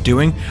your life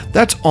doing,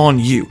 that's on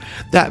you.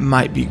 That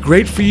might be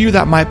great for you.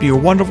 That might be a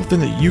wonderful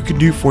thing that you can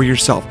do for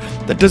yourself.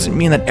 That doesn't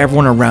mean that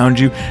everyone around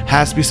you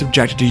has to be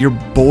subjected to your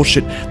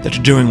bullshit that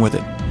you're doing with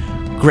it.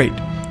 Great.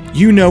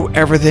 You know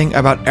everything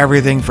about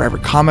everything for every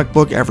comic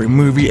book, every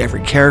movie,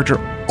 every character,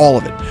 all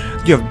of it.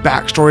 You have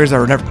backstories that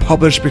were never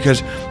published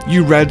because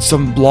you read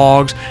some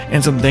blogs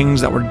and some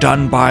things that were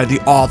done by the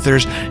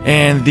authors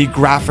and the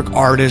graphic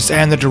artists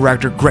and the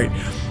director. Great.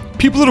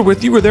 People that are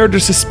with you are there to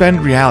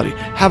suspend reality.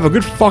 Have a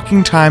good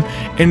fucking time.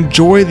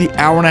 Enjoy the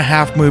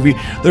hour-and-a-half movie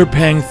they're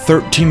paying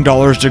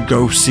 $13 to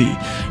go see.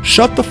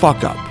 Shut the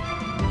fuck up.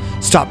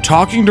 Stop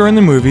talking during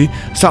the movie.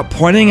 Stop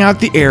pointing out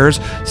the errors.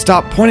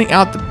 Stop pointing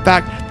out the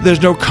fact that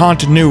there's no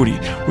continuity.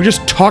 We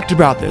just talked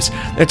about this.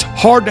 It's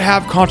hard to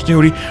have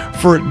continuity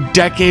for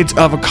decades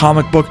of a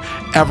comic book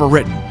ever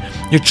written.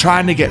 You're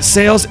trying to get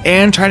sales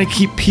and trying to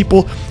keep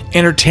people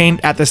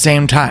entertained at the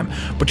same time.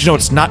 But you know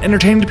what's not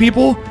entertaining to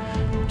people?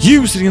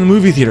 You sitting in the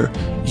movie theater.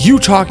 You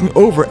talking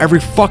over every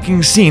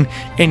fucking scene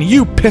and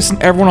you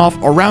pissing everyone off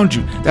around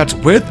you that's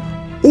with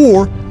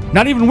or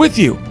not even with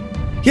you.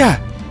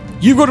 Yeah.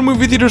 You go to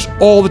movie theaters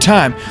all the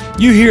time.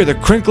 You hear the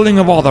crinkling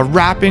of all the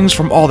wrappings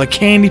from all the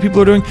candy people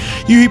are doing.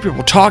 You hear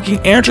people talking,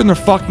 answering their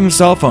fucking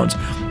cell phones.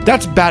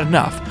 That's bad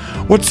enough.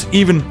 What's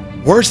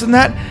even worse than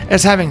that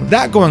is having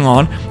that going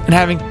on and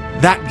having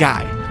that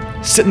guy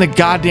sit in the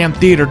goddamn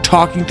theater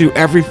talking through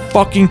every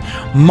fucking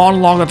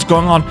monologue that's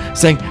going on,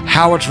 saying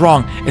how it's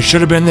wrong, it should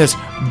have been this,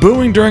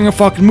 booing during a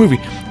fucking movie.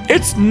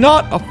 It's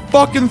not a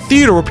fucking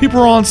theater where people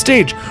are on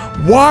stage.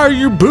 Why are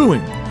you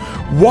booing?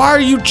 Why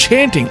are you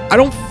chanting? I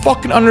don't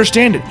fucking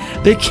understand it.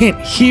 They can't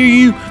hear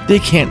you. They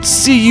can't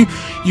see you.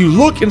 You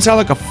look and sound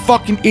like a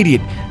fucking idiot.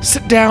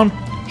 Sit down.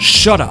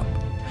 Shut up.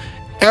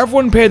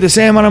 Everyone paid the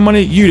same amount of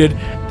money you did.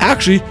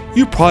 Actually,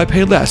 you probably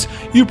paid less.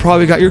 You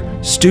probably got your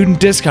student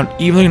discount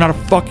even though you're not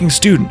a fucking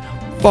student.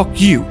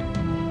 Fuck you.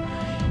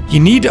 You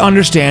need to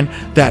understand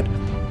that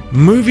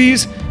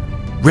movies,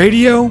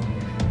 radio,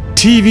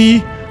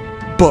 TV,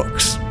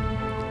 books,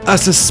 a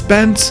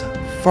suspense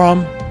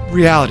from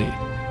reality.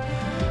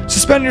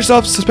 Suspend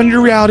yourself, suspend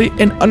your reality,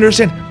 and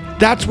understand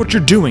that's what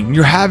you're doing.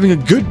 You're having a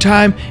good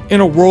time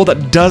in a world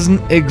that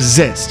doesn't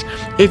exist.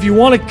 If you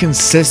want to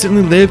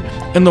consistently live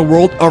in the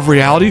world of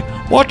reality,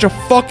 watch a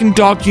fucking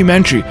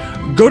documentary.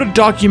 Go to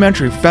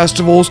documentary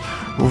festivals,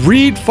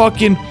 read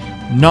fucking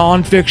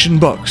non-fiction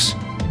books.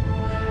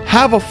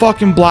 Have a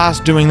fucking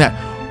blast doing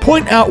that.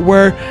 Point out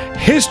where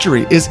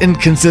history is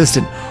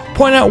inconsistent.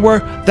 Point out where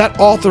that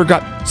author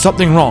got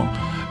something wrong.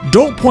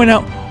 Don't point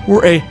out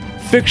where a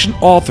fiction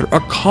author, a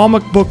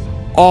comic book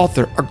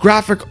author, a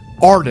graphic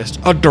artist,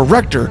 a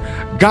director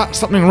got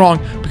something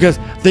wrong because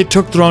they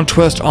took their own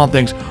twist on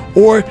things,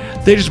 or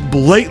they just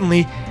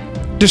blatantly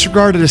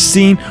disregarded a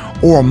scene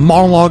or a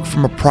monologue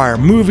from a prior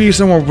movie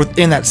somewhere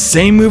within that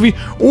same movie,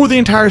 or the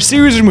entire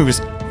series of movies.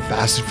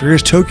 Fast and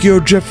Furious Tokyo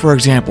Drift, for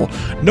example.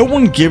 No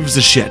one gives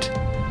a shit.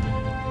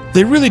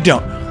 They really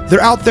don't. They're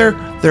out there,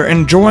 they're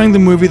enjoying the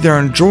movie, they're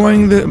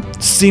enjoying the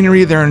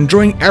scenery, they're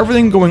enjoying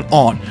everything going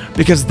on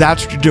because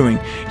that's what you're doing.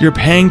 You're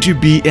paying to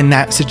be in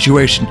that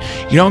situation.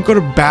 You don't go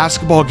to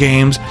basketball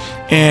games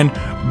and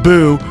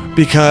boo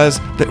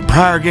because the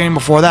prior game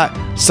before that,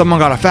 someone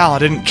got a foul, it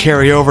didn't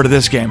carry over to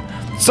this game.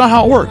 That's not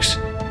how it works.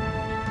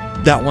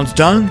 That one's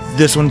done,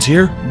 this one's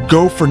here,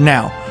 go for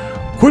now.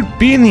 Quit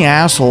being the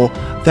asshole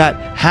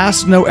that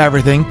has to know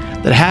everything,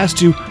 that has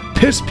to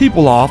piss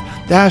people off,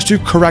 that has to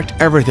correct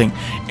everything.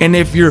 And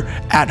if you're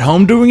at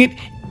home doing it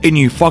and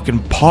you fucking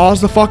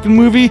pause the fucking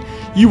movie,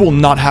 you will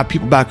not have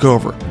people back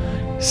over.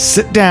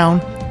 Sit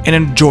down and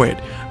enjoy it.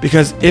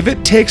 Because if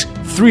it takes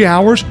 3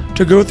 hours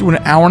to go through an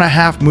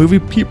hour-and-a-half movie,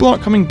 people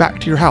aren't coming back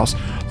to your house.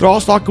 They're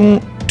also not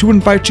going to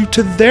invite you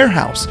to their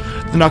house.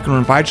 They're not going to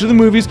invite you to the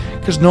movies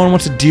because no one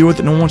wants to deal with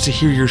it. No one wants to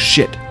hear your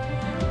shit.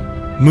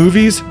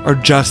 Movies are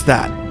just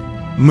that.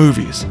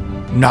 Movies,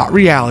 not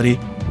reality.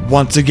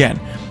 Once again,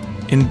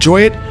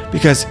 enjoy it,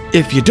 because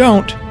if you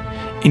don't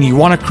and you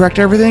want to correct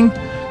everything,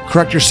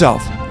 correct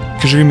yourself,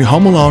 because you're going to be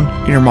home alone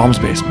in your mom's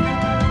basement.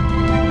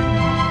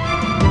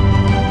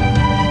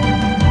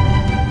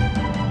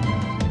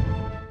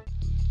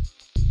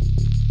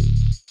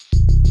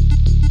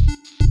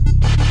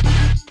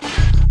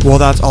 Well,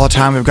 that's all the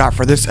time we've got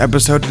for this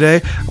episode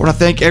today. I want to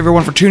thank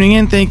everyone for tuning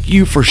in. Thank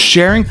you for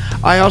sharing.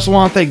 I also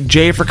want to thank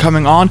Jay for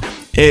coming on.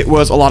 It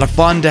was a lot of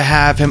fun to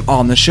have him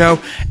on the show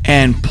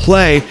and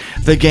play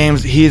the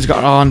games he's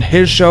got on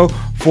his show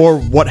for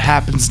What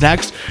Happens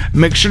Next.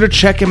 Make sure to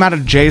check him out at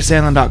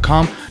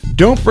jsandlin.com.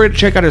 Don't forget to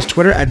check out his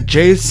Twitter at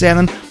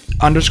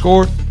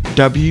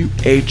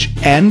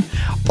jsandlin_WHN.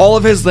 All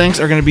of his links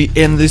are going to be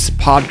in this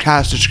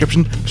podcast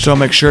description, so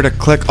make sure to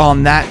click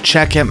on that,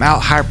 check him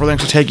out. Hyperlinks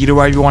will take you to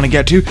where you want to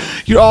get to.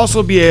 You'll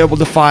also be able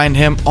to find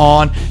him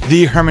on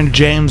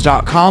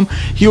thehermanjames.com.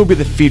 He will be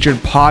the featured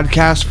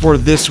podcast for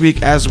this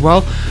week as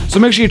well, so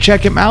make sure you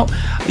check him out.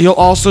 You'll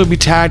also be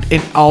tagged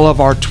in all of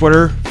our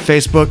Twitter,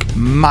 Facebook,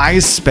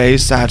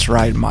 MySpace, that's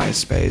right,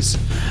 MySpace,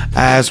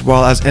 as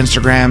well as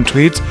Instagram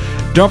tweets.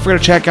 Don't forget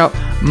to check out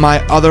my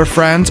other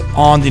friends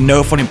on the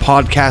No Phony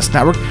Podcast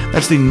Network.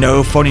 That's the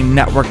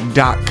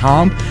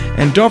nophonynetwork.com.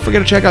 And don't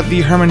forget to check out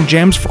the Herman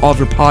James for all of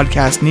your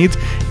podcast needs,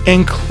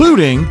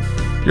 including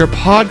your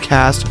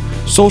podcast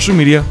social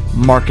media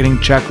marketing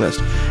checklist.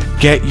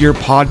 Get your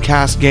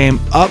podcast game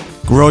up,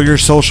 grow your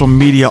social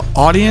media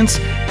audience,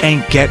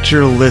 and get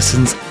your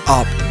listens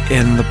up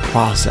in the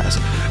process.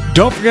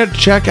 Don't forget to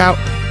check out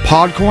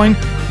Podcoin.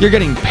 You're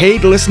getting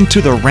paid to listen to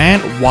the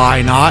rant.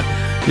 Why not?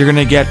 You're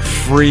going to get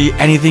free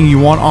anything you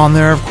want on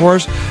there, of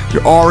course.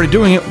 You're already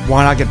doing it.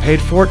 Why not get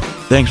paid for it?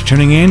 Thanks for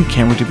tuning in.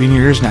 Can't wait to be in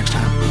your ears next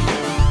time.